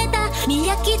壊れた見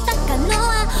飽きたかの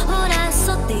はほら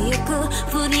そってゆく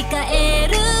振り返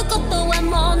ることは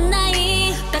もうな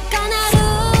い高鳴る